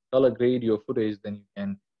to color grade your footage, then you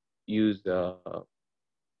can use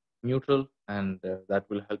neutral, and that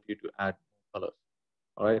will help you to add more colors.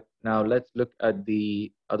 All right. Now let's look at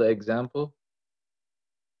the other example.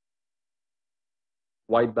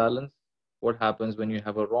 White balance. What happens when you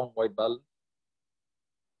have a wrong white balance?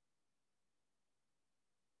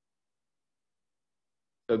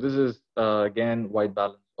 So this is again white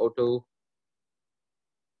balance auto.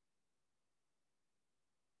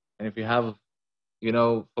 And if you have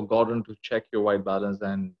forgotten to check your white balance,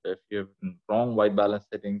 and if you have wrong white balance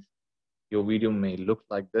settings, your video may look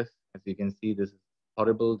like this. As you can see, this is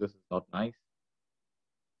horrible. This is not nice.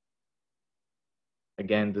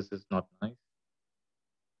 Again, this is not nice.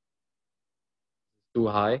 It's too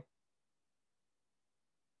high.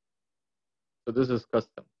 So this is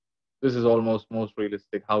custom. This is almost most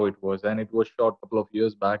realistic how it was, and it was shot a couple of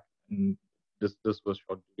years back. And this was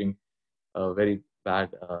shot during a very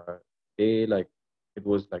bad day. Like it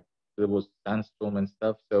was like there was sandstorm and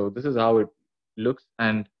stuff. So this is how it looks,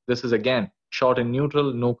 and this is again shot in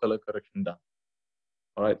neutral, no color correction done.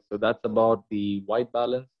 All right, so that's about the white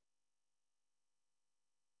balance.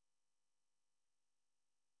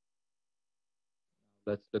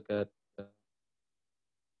 Let's look at uh,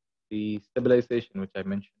 the stabilization, which I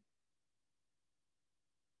mentioned.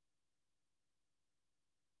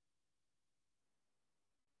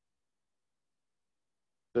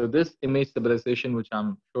 So this image stabilization, which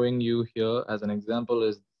I'm showing you here as an example,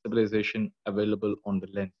 is stabilization available on the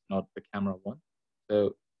lens, not the camera one.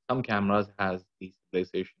 So some cameras has the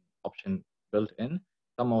stabilization option built in.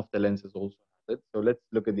 Some of the lenses also have it. So let's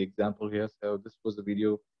look at the example here. So this was a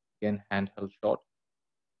video, again, handheld shot.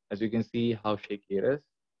 As you can see how shaky it is.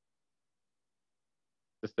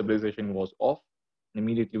 The stabilization was off. And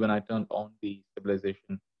immediately when I turned on the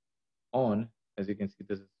stabilization on, as you can see,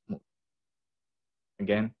 this is smooth.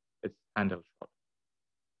 Again, it's handheld shot.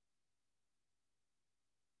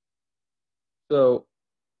 So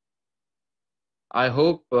I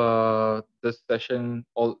hope this session,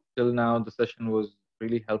 all till now, the session was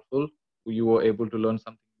really helpful. You were able to learn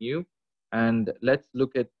something new. And let's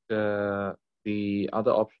look at the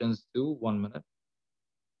other options too. 1 minute.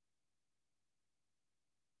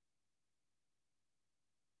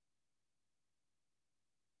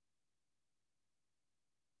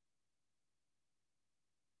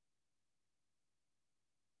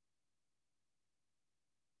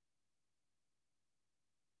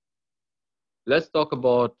 Let's talk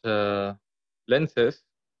about lenses.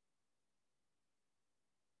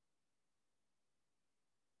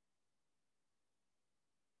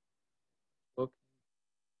 Okay.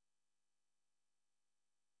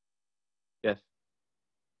 Yes,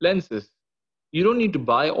 lenses. You don't need to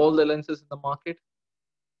buy all the lenses in the market.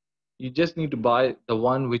 You just need to buy the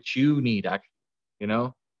one which you need, actually. You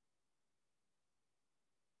know,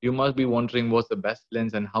 you must be wondering what's the best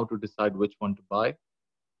lens and how to decide which one to buy.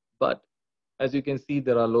 But as you can see,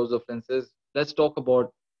 there are loads of lenses. Let's talk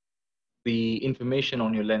about the information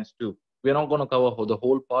on your lens too. We're not going to cover the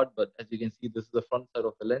whole part, but as you can see, this is the front side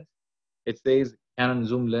of the lens. It says Canon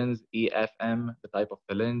zoom lens, EFM, the type of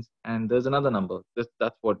the lens, and there's another number.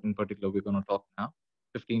 That's what in particular we're going to talk now,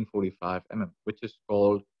 1545 mm, which is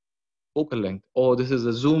called focal length, or this is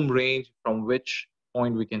a zoom range from which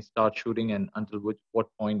point we can start shooting and until what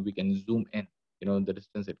point we can zoom in, the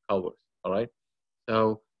distance it covers. All right.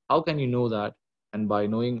 So how can you know that? And by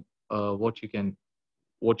knowing what you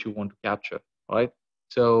want to capture. All right.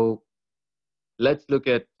 So let's look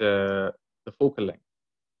at the focal length.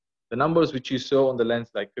 The numbers which you saw on the lens,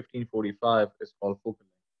 like 1545, is called focal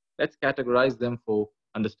length. Let's categorize them for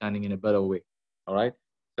understanding in a better way. All right.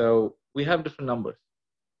 So we have different numbers.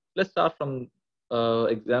 Let's start from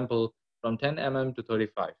example from 10 mm to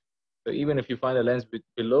 35. So even if you find a lens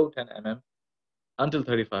below 10 mm until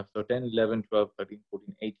 35, so 10, 11, 12, 13,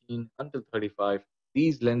 14, 18 until 35,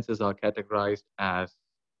 these lenses are categorized as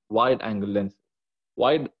wide angle lenses.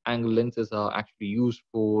 Wide angle lenses are actually used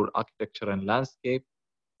for architecture and landscape,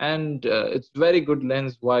 and it's very good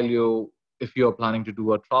lens while if you're planning to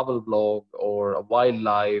do a travel vlog or a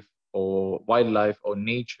wildlife or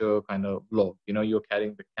nature kind of vlog. You're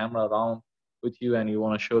carrying the camera around with you and you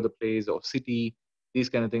want to show the place or city, these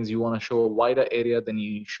kind of things. You want to show a wider area, then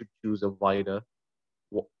you should choose a wider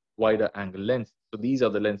angle lens. So these are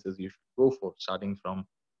the lenses you should go for, starting from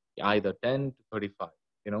either 10 to 35.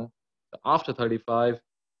 So after 35,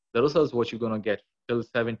 the results what you're going to get till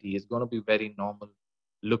 70 is going to be very normal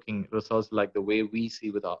looking results, like the way we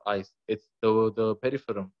see with our eyes. It's the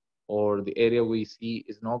peripherum or the area we see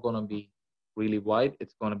is not going to be really wide.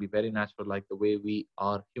 It's going to be very natural, like the way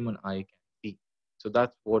our human eye can see. So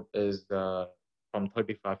that's what is from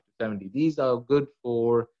 35 to 70. These are good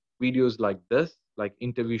for videos like this, like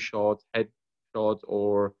interview shots, head shots,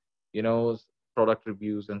 or you know product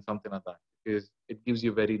reviews and something like that, because it gives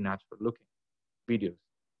you very natural looking videos.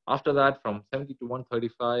 After that, from 70 to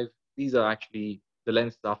 135, these are actually the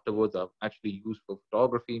lenses afterwards are actually used for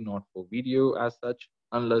photography, not for video as such,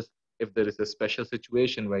 unless if there is a special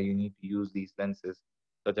situation where you need to use these lenses,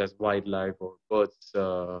 such as wildlife or birds,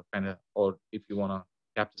 or if you want to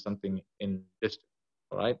capture something in distance.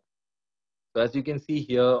 All right. So as you can see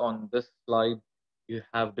here on this slide, you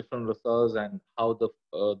have different results and how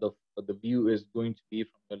the view is going to be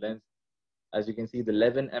from your lens. As you can see, the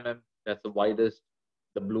 11 mm, that's the widest,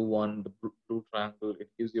 the blue one, the blue triangle, it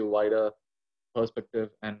gives you a wider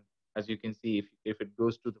perspective. And as you can see, if it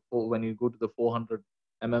goes to the when you go to the 400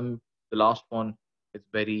 mm, the last one, it's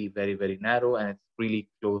very, very, very narrow and it's really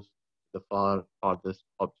close to the farthest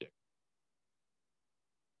object.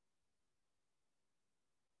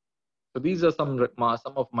 So these are some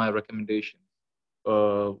of my recommendations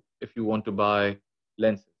if you want to buy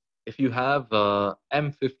lenses. If you have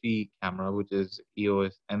M50 camera, which is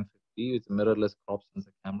EOS M50, it's a mirrorless crop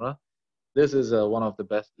sensor camera. This is one of the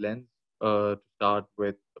best lens to start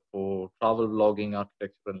with for travel vlogging,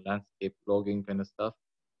 architecture, and landscape vlogging kind of stuff.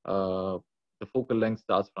 Uh, the focal length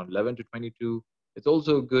starts from 11 to 22. It's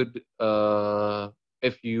also good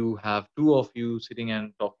if you have two of you sitting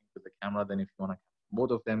and talking to the camera. Then if you want to capture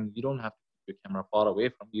both of them, you don't have to keep your camera far away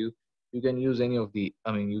from you. You can use any of the,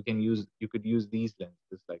 I mean, you could use these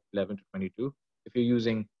lenses like 11 to 22 if you're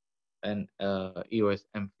using an EOS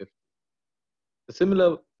M50. The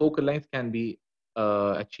similar focal length can be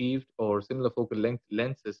achieved, or similar focal length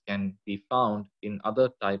lenses can be found in other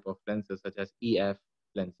type of lenses such as EF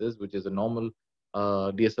lenses, which is a normal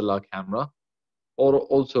DSLR camera. Or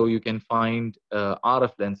also you can find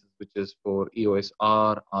RF lenses, which is for EOS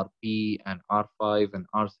R, RP, and R5 and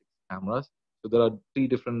R6 cameras. So there are three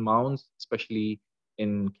different mounts, especially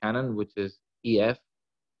in Canon, which is EF,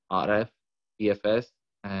 RF, EFS,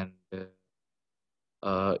 and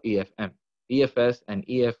EFM. EFS and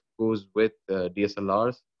EF goes with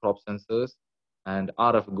DSLRs, crop sensors, and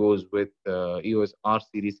RF goes with EOS R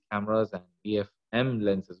series cameras, and EFM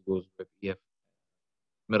lenses goes with EF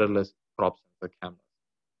mirrorless crop sensor cameras.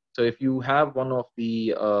 So if you have one of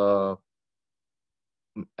the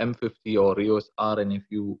M50 or EOS R, and if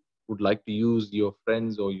you would like to use your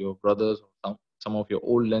friends or your brothers or some of your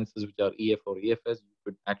old lenses which are EF or EFS, you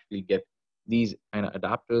could actually get these kind of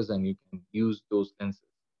adapters and you can use those lenses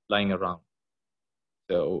lying around.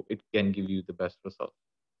 So it can give you the best result.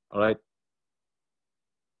 All right.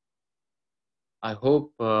 I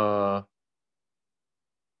hope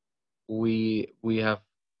we have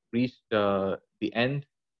reached the end,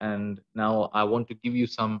 and now I want to give you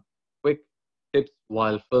some quick tips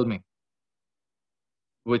while filming,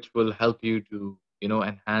 which will help you to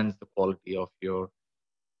enhance the quality of your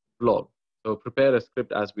vlog. So prepare a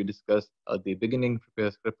script as we discussed at the beginning. Prepare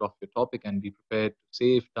a script of your topic and be prepared to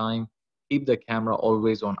save time. Keep the camera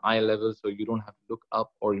always on eye level so you don't have to look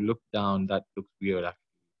up or look down. That looks weird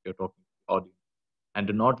actually if you're talking to the audience. And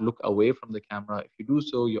do not look away from the camera. If you do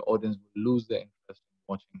so, your audience will lose their interest in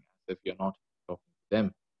watching as if you're not talking to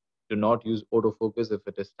them. Do not use autofocus if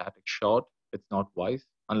it is static shot. It's not wise.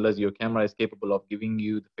 Unless your camera is capable of giving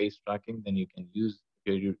you the face tracking, then you can use,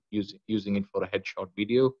 if you're using it for a headshot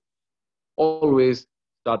video. Always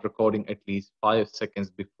start recording at least 5 seconds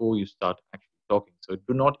before you start actually talking. So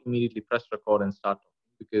do not immediately press record and start talking,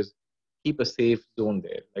 because keep a safe zone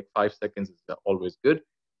there. Like 5 seconds is always good.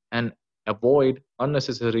 And avoid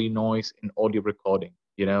unnecessary noise in audio recording.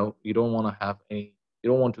 You don't want to have any, you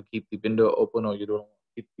don't want to keep the window open, or you don't want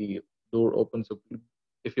to keep the door open. So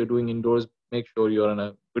if you're doing indoors, make sure you're in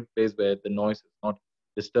a good place where the noise is not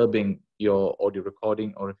disturbing your audio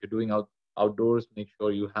recording. Or if you're doing outdoors, make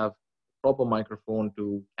sure you have proper microphone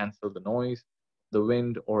to cancel the noise, the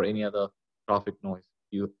wind, or any other traffic noise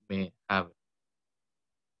you may have.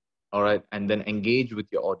 All right. And then engage with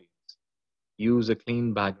your audience. Use a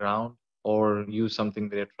clean background, or use something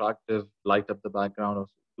very attractive, light up the background, or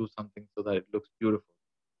do something so that it looks beautiful.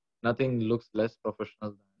 Nothing looks less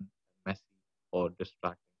professional than messy or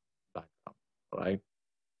distracting background. All right.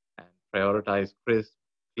 And prioritize crisp,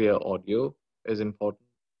 clear audio is important.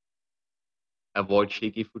 Avoid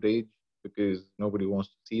shaky footage because nobody wants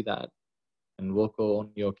to see that. And work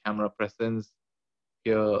on your camera presence.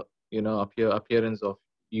 Here, appearance of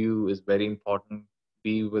you is very important.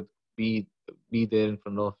 Be with be be there in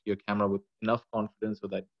front of your camera with enough confidence so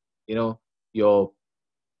that your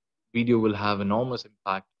video will have enormous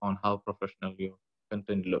impact on how professional your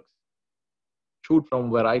content looks. Shoot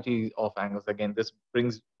from variety of angles. Again, this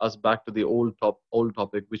brings us back to the old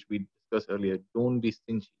topic which we discussed earlier. Don't be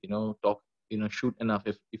stingy. Shoot enough.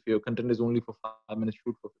 If your content is only for 5 minutes,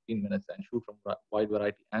 shoot for 15 minutes, and shoot from wide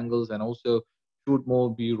variety angles, and also shoot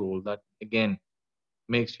more b-roll. That again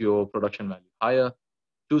makes your production value higher.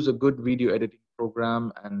 Choose a good video editing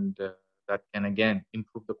program, and that can again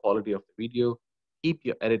improve the quality of the video. Keep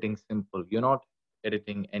your editing simple. You're not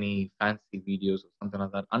editing any fancy videos or something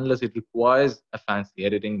like that unless it requires a fancy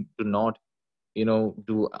editing. Do not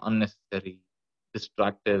do unnecessary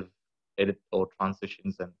distractive edit or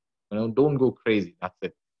transitions, and don't go crazy. That's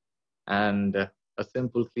it. And a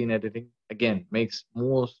simple clean editing again makes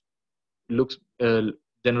most looks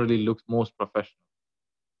generally looks most professional.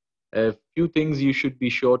 A few things you should be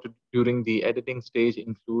sure to during the editing stage,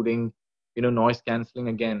 including noise canceling.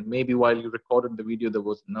 Again, maybe while you recorded the video there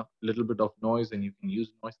was enough little bit of noise, and you can use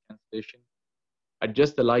noise cancellation.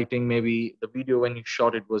 Adjust the lighting. Maybe the video when you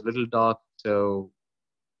shot it was a little dark, so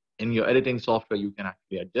in your editing software you can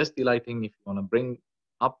actually adjust the lighting if you want to bring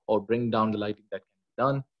up or bring down the lighting. That can be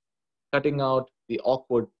done. Cutting out the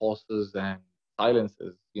awkward pauses and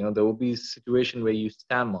silences. There will be situation where you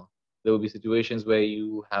stammer. There will be situations where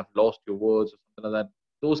you have lost your words or something like that.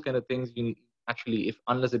 Those kind of things you actually, if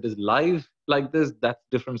unless it is live like this, that's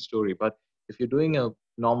different story. But if you're doing a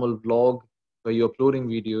normal vlog where you're uploading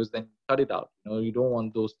videos, then cut it out. You don't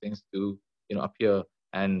want those things to appear,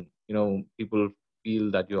 and people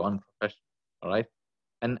feel that you're unprofessional. All right.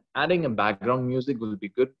 And adding a background music will be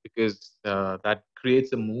good because that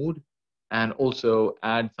creates a mood, and also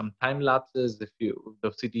add some time lapses if you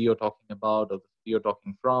the city you're talking about, or the city you're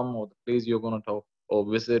talking from, or the place you're going to talk or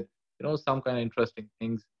visit, some kind of interesting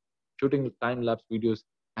things. Shooting time lapse videos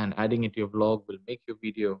and adding it to your vlog will make your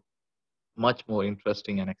video much more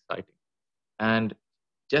interesting and exciting. And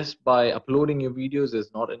just by uploading your videos is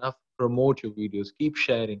not enough. Promote your videos, keep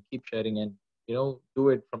sharing, and do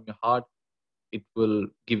it from your heart. It will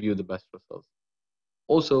give you the best results.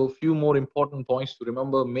 Also, a few more important points to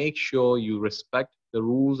remember. Make sure you respect the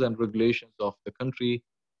rules and regulations of the country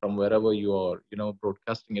from wherever you are,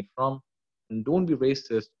 broadcasting it from. And don't be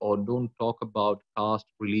racist or don't talk about caste,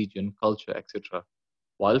 religion, culture, etc.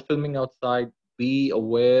 While filming outside, be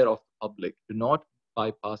aware of the public. Do not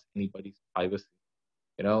bypass anybody's privacy.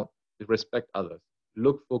 You know, respect others.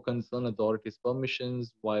 Look for concerned authorities'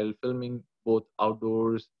 permissions while filming, both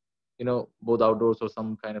outdoors or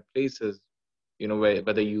some kind of places, where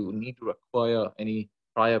whether you need to acquire any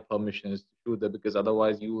prior permissions to shoot there, because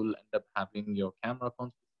otherwise you will end up having your camera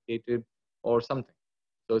confiscated or something.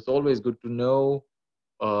 So it's always good to know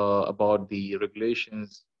about the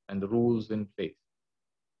regulations and the rules in place.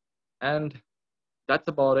 And that's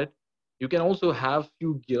about it. You can also have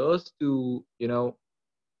few gears to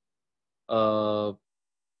uh,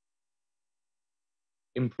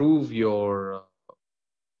 improve your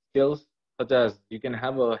skills, such as you can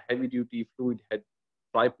have a heavy duty fluid head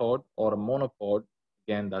tripod or a monopod.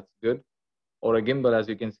 Again, that's good. Or a gimbal, as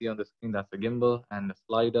you can see on the screen, that's a gimbal, and a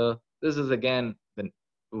slider. This is again the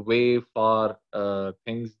way far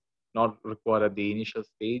things not required at the initial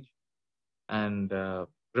stage. And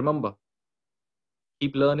remember,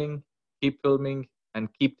 keep learning, keep filming, and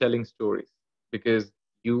keep telling stories, because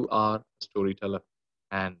you are a storyteller.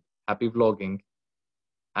 And happy vlogging.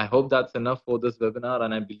 I hope that's enough for this webinar,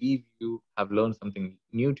 and I believe you have learned something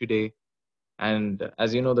new today. And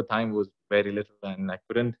as you know, the time was very little, and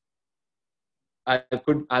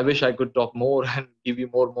I wish I could talk more and give you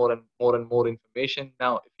more information.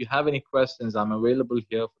 Now, if you have any questions, I'm available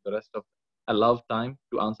here for the rest of. I love time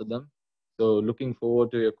to answer them. So, looking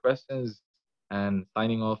forward to your questions and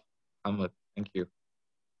signing off. Ahmed, thank you.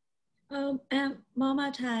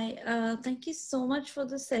 Mohammad, hi. Thank you so much for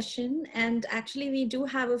the session. And actually, we do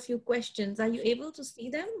have a few questions. Are you able to see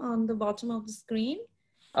them on the bottom of the screen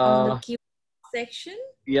on the Uh, Q section?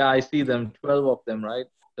 yeah, I see them, 12 of them, right?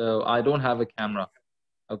 So I don't have a camera.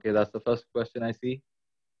 Okay, that's the first question I see.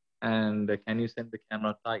 And can you send the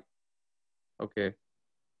camera type? Okay,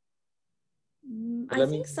 so I let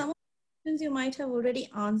me. think some of the questions you might have already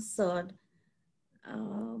answered.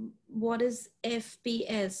 What is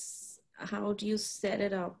FPS? How do you set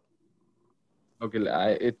it up? Okay,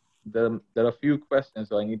 there are a few questions,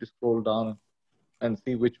 so I need to scroll down and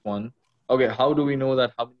see which one. Okay, how do we know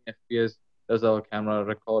that how many FPS does our camera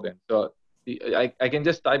record in? So I can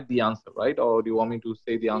just type the answer, right? Or do you want me to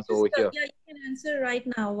say the You answer just over here? yeah, you can answer right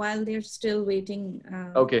now while they're still waiting.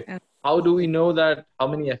 Okay. How do we know that how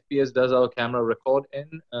many FPS does our camera record in?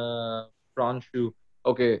 Pranshu.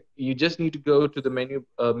 Okay, you just need to go to the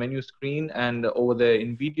menu screen, and over there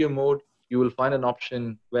in video mode, you will find an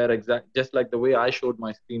option where just like the way I showed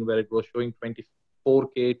my screen, where it was showing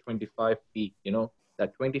 24K 25p.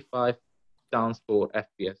 That 25 stands for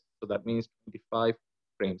FPS, so that means 25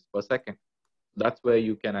 frames per second. That's where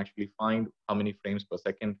you can actually find how many frames per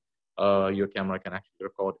second your camera can actually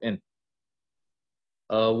record in.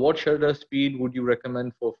 What shutter speed would you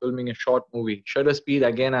recommend for filming a short movie? Shutter speed,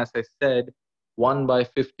 again, as I said, 1 by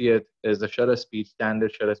 50th is the shutter speed,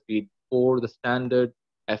 standard shutter speed for the standard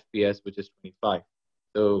FPS, which is 25.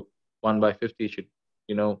 So 1 by 50 should,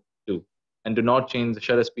 do. And do not change the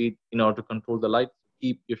shutter speed in order to control the light.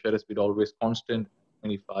 Keep your shutter speed always constant,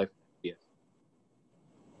 25 FPS.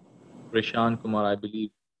 Rishan Kumar, I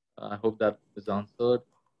believe. I hope that is answered.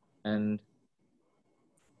 And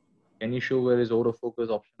can you show where is autofocus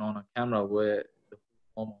option on a camera, where the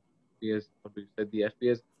full form of FPS, what we said, the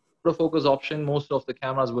FPS autofocus option, most of the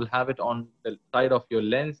cameras will have it on the side of your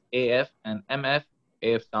lens, AF and MF.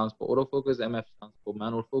 AF stands for autofocus, MF stands for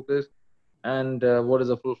manual focus. And what is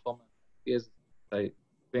the full form of FPS? I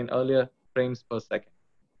explained earlier, frames per second,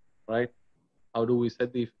 right? How do we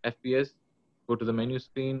set the FPS? Go to the menu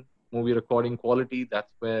screen, movie recording quality.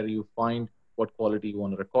 That's where you find what quality you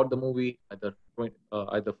want to record the movie, either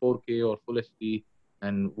 4K or Full HD,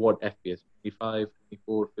 and what FPS, 25,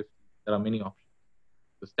 24, 50. There are many options.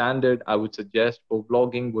 The standard I would suggest for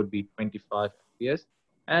vlogging would be 25 FPS.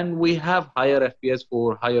 And we have higher FPS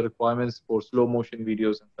for higher requirements for slow motion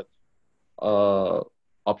videos and such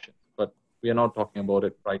options. But we are not talking about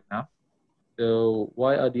it right now. So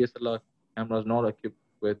why are DSLR cameras not equipped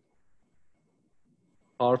with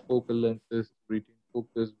far focal lenses to retain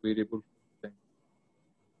focus variable length?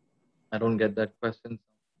 I don't get that question,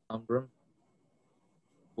 Sambram.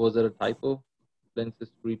 Was there a typo? Lenses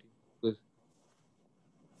to retain focus.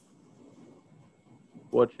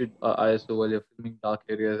 What should ISO while you're filming dark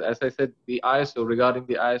areas? As I said, the ISO, regarding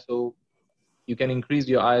the ISO, you can increase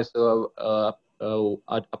your ISO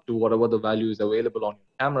up to whatever the value is available on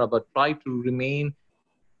your camera, but try to remain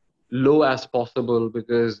low as possible,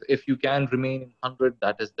 because if you can remain in 100,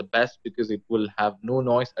 that is the best, because it will have no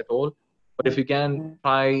noise at all. But if you can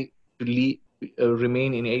try to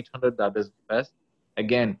remain in 800, that is the best.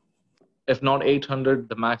 Again, if not 800,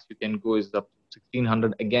 the max you can go is up to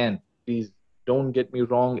 1600. Again, please don't get me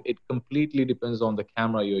wrong, it completely depends on the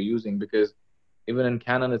camera you're using, because even in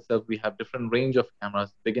Canon itself, we have different range of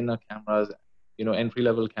cameras, beginner cameras, entry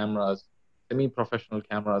level cameras, semi-professional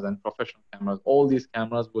cameras, and professional cameras. All these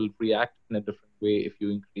cameras will react in a different way if you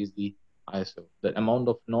increase the ISO. The amount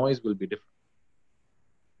of noise will be different.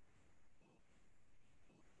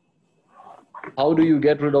 How do you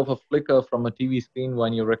get rid of a flicker from a TV screen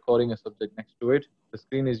when you're recording a subject next to it? The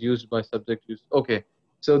screen is used by subject use. Okay,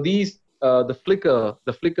 so the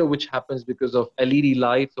flicker which happens because of LED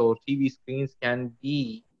lights or TV screens can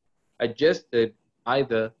be adjusted,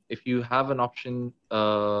 either if you have an option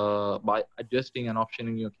by adjusting an option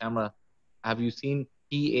in your camera. Have you seen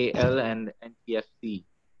PAL and NTFC?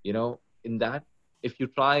 In that, if you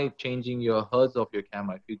try changing your hertz of your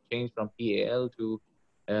camera, if you change from PAL to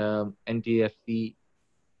NTFC,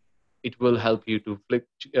 it will help you to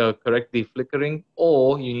correct the flickering,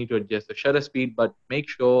 or you need to adjust the shutter speed, but make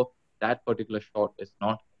sure that particular shot is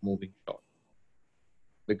not a moving shot.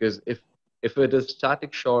 Because if it is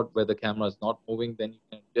static shot where the camera is not moving, then you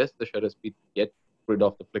can adjust the shutter speed to get rid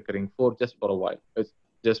of the flickering just for a while. It's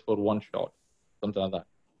just for one shot, something like that.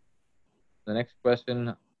 The next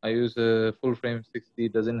question, I use a full frame 60,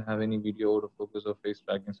 doesn't have any video autofocus or face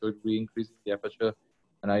tracking, so it will be increasing the aperture,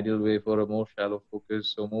 an ideal way for a more shallow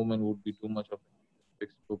focus, so movement would be too much of a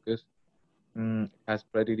fixed focus. It has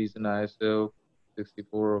pretty decent ISO,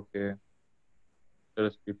 64, okay.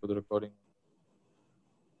 Shutter speed for the recording.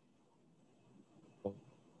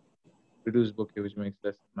 Reduced bokeh, which makes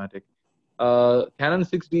less cinematic. Canon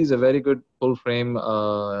 6D is a very good full frame,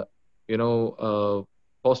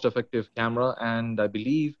 cost-effective camera, and I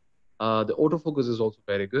believe the autofocus is also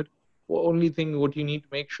very good. Only thing what you need to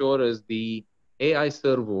make sure is the AI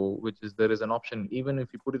servo, which is there is an option. Even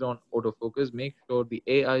if you put it on autofocus, make sure the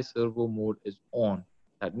AI servo mode is on.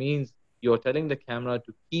 That means you're telling the camera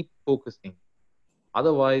to keep focusing.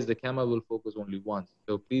 Otherwise, the camera will focus only once.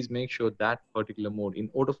 So please make sure that particular mode. In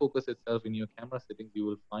autofocus itself, in your camera settings, you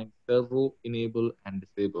will find servo enable and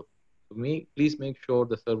disable. So please make sure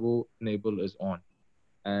the servo enable is on.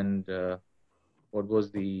 And what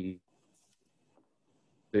was the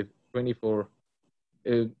 24?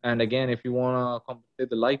 And again, if you want to compensate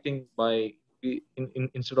the lighting by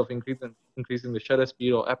instead of increasing the shutter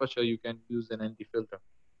speed or aperture, you can use an ND filter.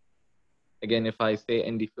 Again, if I say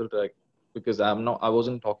ND filter, because I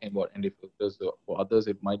wasn't talking about ND filters, so for others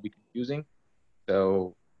it might be confusing.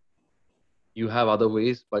 So you have other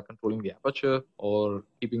ways by controlling the aperture or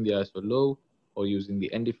keeping the ISO low, or using the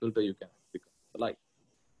ND filter, you can actually control the light.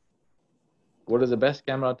 What is the best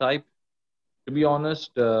camera type? To be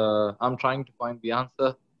honest, I'm trying to find the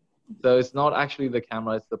answer. So it's not actually the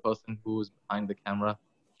camera, it's the person who's behind the camera.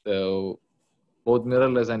 So both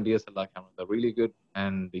mirrorless and DSLR cameras are really good,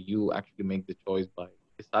 and you actually make the choice by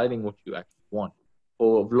deciding what you actually want.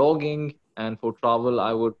 For vlogging and for travel,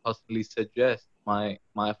 I would personally suggest from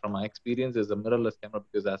my experience is a mirrorless camera,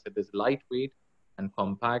 because as it is lightweight and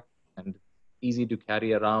compact and easy to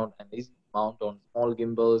carry around and easy to mount on small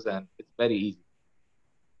gimbals, and it's very easy.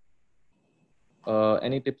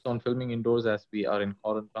 Any tips on filming indoors as we are in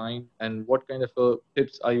quarantine? And what kind of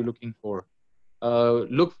tips are you looking for?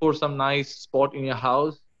 Look for some nice spot in your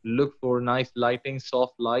house. Look for nice lighting,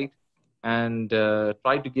 soft light, and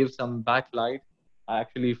try to give some backlight. I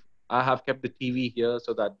have kept the TV here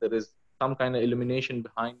so that there is some kind of illumination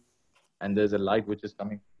behind me, and there's a light which is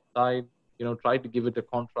coming from the side. Try to give it a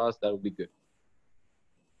contrast. That would be good.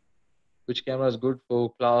 Which camera is good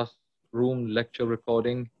for classroom lecture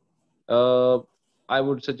recording? Uh, I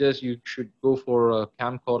would suggest you should go for a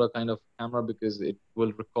camcorder kind of camera because it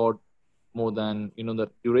will record more than the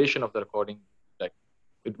duration of the recording. Like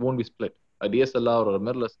it won't be split. A DSLR or a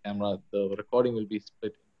mirrorless camera, the recording will be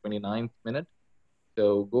split in 29th minute.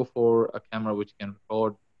 So go for a camera which can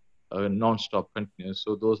record non-stop continuous.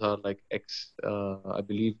 So those are like I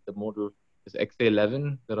believe the model is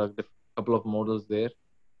XA11. There are a couple of models there.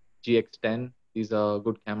 GX10. These are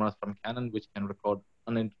good cameras from Canon which can record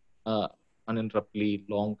uh, uninterruptedly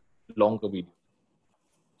longer videos.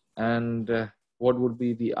 And what would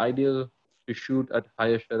be the ideal to shoot at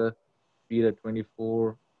higher shutter speed at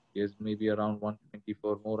 24 is maybe around 120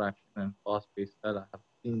 for more action and fast-paced style. I have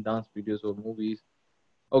seen dance videos or movies.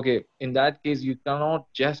 Okay, in that case, you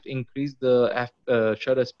cannot just increase the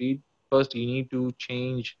shutter speed. First, you need to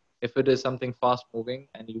change if it is something fast moving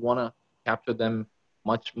and you want to capture them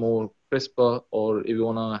much more crisper, or if you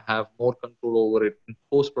want to have more control over it in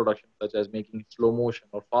post production, such as making slow motion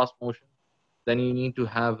or fast motion, then you need to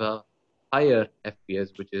have a higher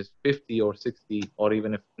FPS, which is 50 or 60, or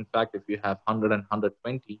even if, in fact, if you have 100 and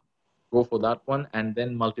 120, go for that one and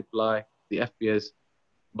then multiply the FPS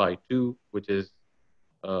by 2, which is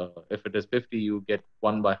if it is 50, you get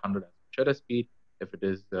 1 by 100 as shutter speed. If it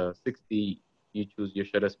is 60, you choose your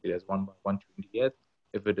shutter speed as 1 by 120th.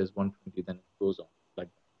 If it is 120, then it goes on like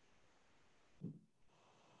that.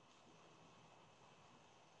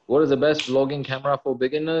 What is the best vlogging camera for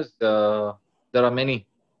beginners? There are many.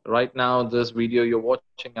 Right now, this video you're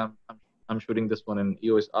watching, I'm shooting this one in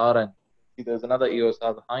EOS R, and see there's another EOS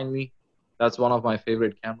R behind me. That's one of my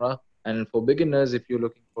favorite camera. And for beginners, if you're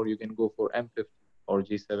looking for, you can go for M50 or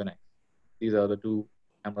G7X. These are the two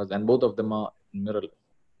cameras, and both of them are mirrorless.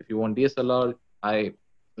 If you want DSLR, I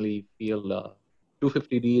really feel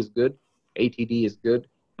 250D is good, 80D is good,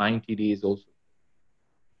 90D is also.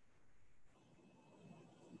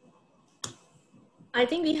 I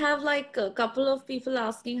think we have like a couple of people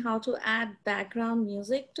asking how to add background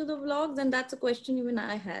music to the vlogs, and that's a question even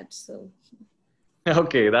I had. So,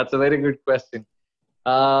 Okay, that's a very good question.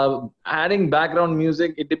 Adding background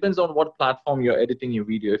music, it depends on what platform you're editing your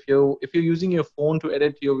video. If you're using your phone to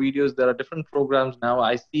edit your videos, there are different programs now.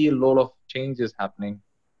 I see a lot of changes happening.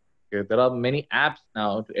 Okay, there are many apps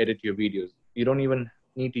now to edit your videos. You don't even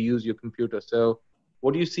need to use your computer. So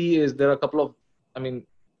what you see is there are a couple of, I mean,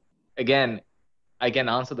 again, I can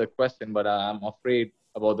answer the question, but I'm afraid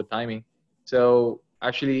about the timing. So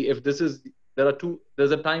actually, if this is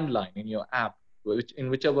there's a timeline in your app, which in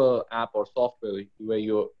whichever app or software where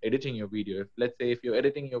you're editing your video. Let's say if you're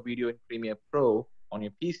editing your video in Premiere Pro on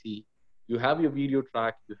your PC, you have your video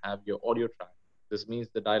track, you have your audio track. This means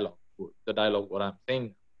the dialogue, what I'm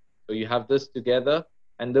saying. So you have this together,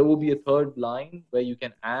 and there will be a third line where you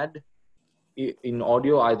can add in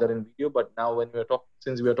audio, either in video. But now when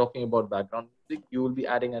since we're talking about background music, you will be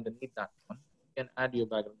adding underneath that one. You can add your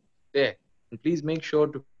background music there. And please make sure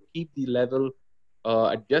to keep the level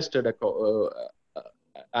adjusted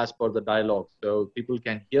as per the dialogue, so people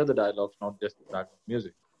can hear the dialogues, not just the background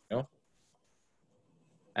music. You know.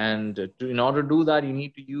 And in order to do that, you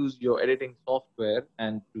need to use your editing software.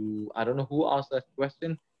 And I don't know who asked that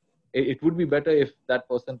question. It would be better if that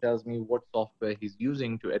person tells me what software he's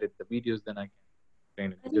using to edit the videos, then I can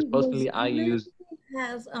explain it. I Because think personally, I Muzamil use,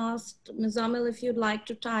 has asked Muzamil if you'd like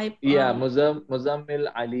to type. yeah, Muzammil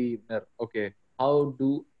Ali Mir. Okay, how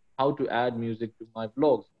to add music to my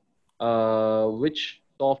vlogs? Which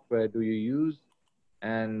software do you use?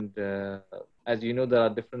 And as you know, there are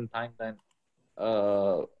different timelines.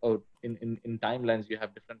 Or in timelines, you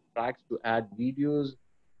have different tracks to add videos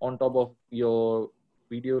on top of your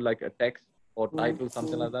video, like a text or title,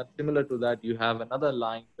 something like that. Similar to that, you have another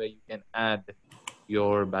line where you can add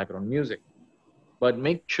your background music. But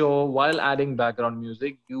make sure while adding background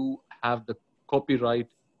music, you have the copyright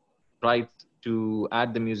rights to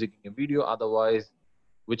add the music in your video. Otherwise,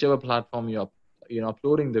 whichever platform you're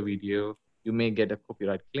uploading the video, you may get a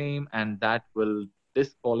copyright claim, and that will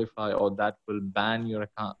disqualify or that will ban your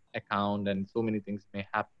account, and so many things may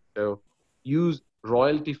happen. So use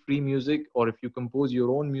royalty free music, or if you compose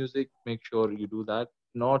your own music, make sure you do that.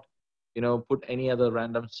 Not put any other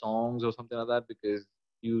random songs or something like that, because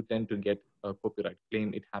you tend to get a copyright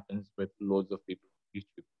claim. It happens with loads of people on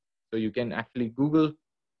YouTube. So you can actually Google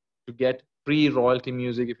to get free royalty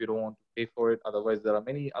music if you don't want to pay for it. Otherwise, there are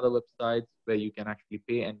many other websites where you can actually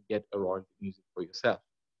pay and get a royalty music for yourself.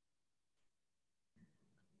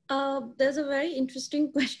 There's a very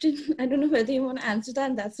interesting question. I don't know whether you want to answer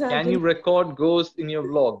that. That's why Can you record ghosts in your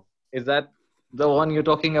vlog? Is that the one you're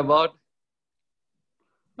talking about?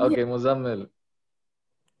 Okay, Muzammil.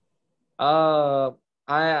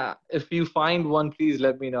 If you find one, please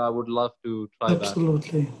let me know. I would love to try that.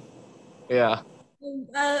 Absolutely. Yeah.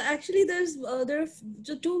 Actually, there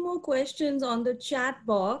are two more questions on the chat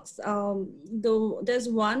box. There's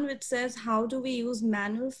one which says, "How do we use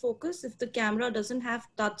manual focus if the camera doesn't have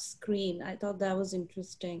touch screen?" I thought that was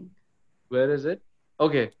interesting. Where is it?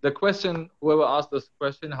 Okay, the question. Whoever asked this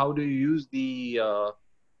question, how do you use the?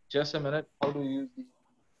 Just a minute. How do you use the?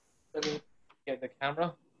 Let me get the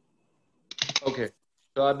camera. Okay,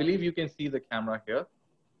 so I believe you can see the camera here.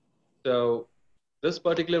 So this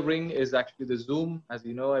particular ring is actually the zoom, as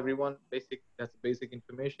you know, everyone, that's basic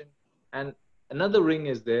information. And another ring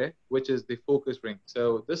is there, which is the focus ring.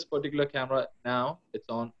 So this particular camera now, it's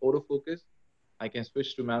on autofocus. I can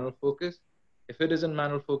switch to manual focus. If it is in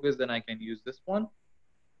manual focus, then I can use this one.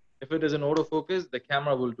 If it is in autofocus, the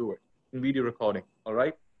camera will do it in video recording, all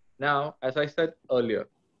right? Now, as I said earlier,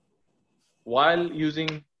 while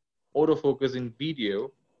using autofocus in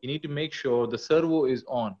video, you need to make sure the servo is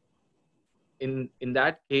on. In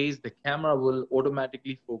that case, the camera will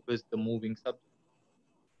automatically focus the moving subject.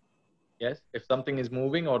 Yes, if something is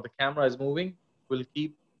moving or the camera is moving, will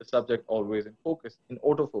keep the subject always in focus, in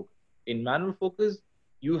autofocus. In manual focus,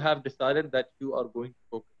 you have decided that you are going to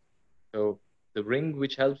focus. So the ring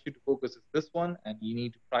which helps you to focus is this one, and you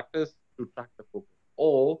need to practice to track the focus.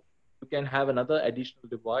 Or you can have another additional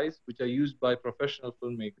device which are used by professional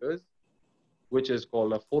filmmakers, which is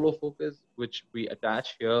called a follow focus, which we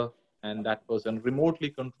attach here, and that person remotely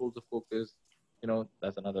controls the focus. You know,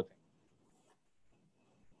 that's another thing.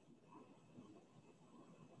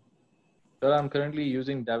 Sir, I'm currently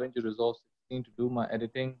using DaVinci Resolve 16 to do my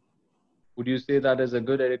editing. Would you say that is a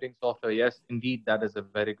good editing software? Yes, indeed, that is a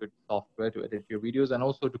very good software to edit your videos and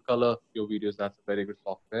also to color your videos. That's a very good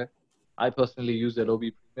software. I personally use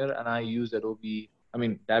Adobe Premiere, and I use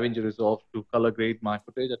DaVinci Resolve to color grade my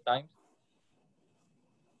footage at times.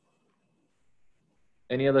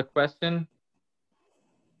 Any other question?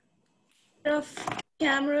 There are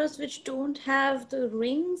cameras which don't have the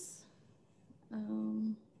rings.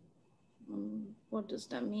 What does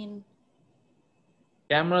that mean?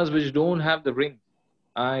 Cameras which don't have the ring.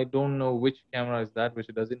 I don't know which camera is that, which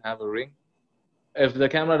doesn't have a ring. If the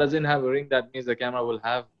camera doesn't have a ring, that means the camera will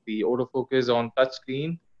have the autofocus on touch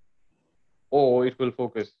screen, or it will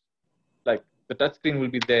focus. Like the touch screen will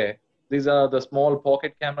be there. These are the small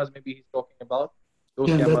pocket cameras maybe he's talking about. Those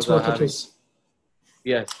cameras that's what it is.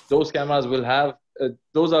 Yes, those cameras will have,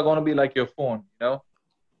 those are going to be like your phone, you know,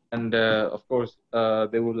 and of course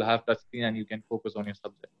they will have touch screen and you can focus on your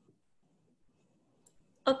subject.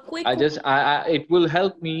 A quick. It will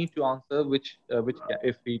help me to answer which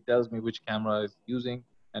if he tells me which camera is using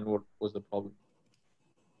and what was the problem.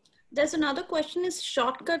 There's another question: is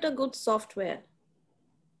Shortcut a good software?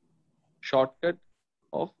 Shortcut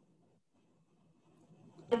of?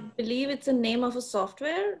 I believe it's a name of a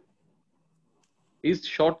software. Is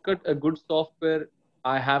Shortcut a good software?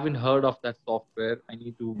 I haven't heard of that software. I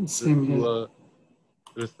need to do a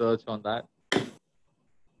research on that.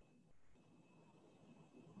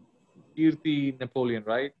 Kirti Napoleon,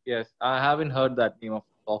 right? Yes, I haven't heard that name of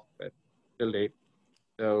software till date.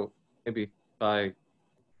 So maybe if I,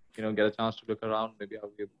 get a chance to look around, maybe I'll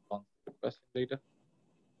be able to answer the question later.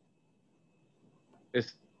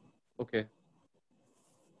 Yes, okay.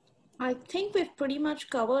 I think we've pretty much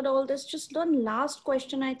covered all this. Just one last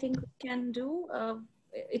question I think we can do.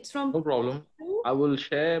 It's from... No problem. I will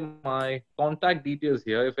share my contact details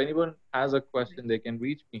here. If anyone has a question, they can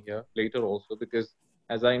reach me here later also, because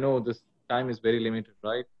as I know, this time is very limited,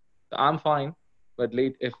 right? So I'm fine, but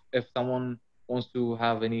if someone wants to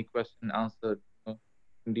have any question answered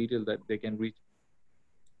in detail, that they can reach me.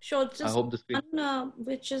 Sure. Just I hope the screen... one,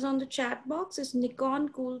 which is on the chat box, is Nikon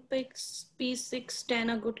Coolpix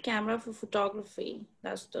P610 a good camera for photography?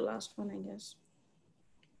 That's the last one, I guess.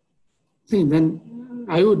 See, then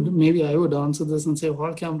I would answer this and say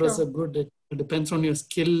all cameras are good. It depends on your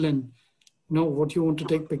skill and what you want to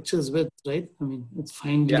take pictures with, right? I mean, it's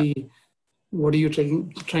finally what are you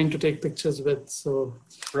trying to take pictures with? So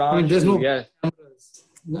there's no cameras.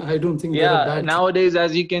 I don't think there are bad nowadays,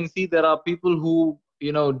 as you can see, there are people who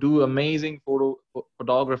do amazing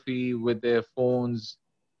photography with their phones,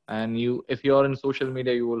 And if you're in social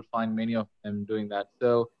media, you will find many of them doing that.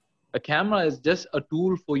 So a camera is just a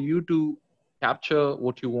tool for you to capture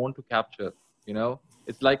what you want to capture.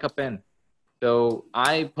 It's like a pen. So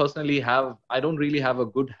I personally I don't really have a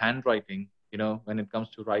good handwriting, when it comes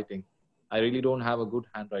to writing. I really don't have a good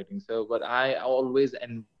handwriting. So, but I always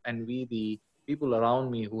envy the people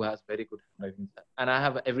around me who has very good handwriting. And I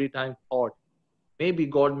have every time thought, maybe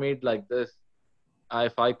God made like this.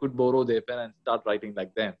 If I could borrow their pen and start writing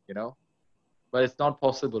like them, but it's not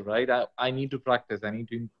possible, right? I need to practice. I need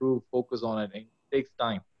to improve, focus on it. And it takes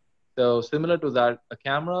time. So similar to that, a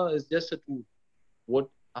camera is just a tool.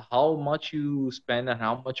 How much you spend and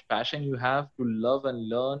how much passion you have to love and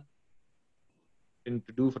learn and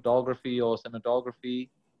to do photography or cinematography,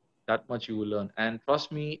 that much you will learn. And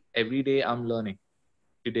trust me, every day I'm learning.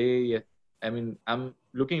 Today, I mean, I'm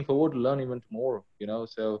looking forward to learn even tomorrow,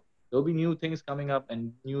 so there'll be new things coming up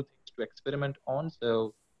and new things to experiment on.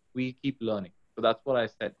 So we keep learning. So that's what I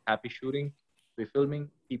said. Happy shooting, we're filming,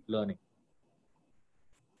 keep learning.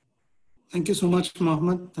 Thank you so much,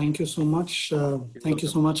 Mohammed. Thank you so much. Thank you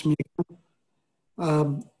so much, Megha.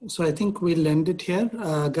 So I think we'll end it here.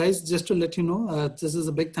 Guys, just to let you know, this is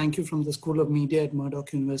a big thank you from the School of Media at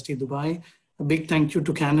Murdoch University, Dubai. A big thank you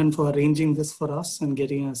to Canon for arranging this for us and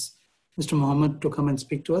getting us, Mr. Mohammed, to come and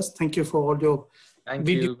speak to us. Thank you for all your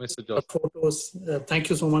videos, Mr. Joseph. photos. Thank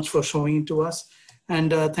you so much for showing it to us.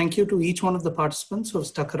 And thank you to each one of the participants who have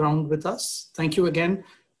stuck around with us. Thank you again.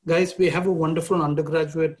 Guys, we have a wonderful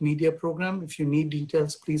undergraduate media program. If you need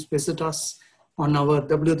details, please visit us on our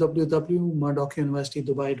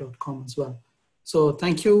www.murdochuniversitydubai.com as well. So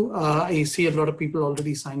thank you. I see a lot of people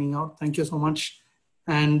already signing out. Thank you so much.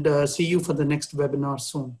 And see you for the next webinar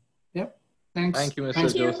soon. Yep. Thanks. Thank you,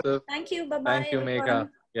 Mr. Joseph. Thank you. Bye-bye. Thank you, Megha.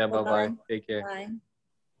 Yeah, bye-bye. Take care. Bye.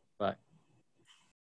 Bye.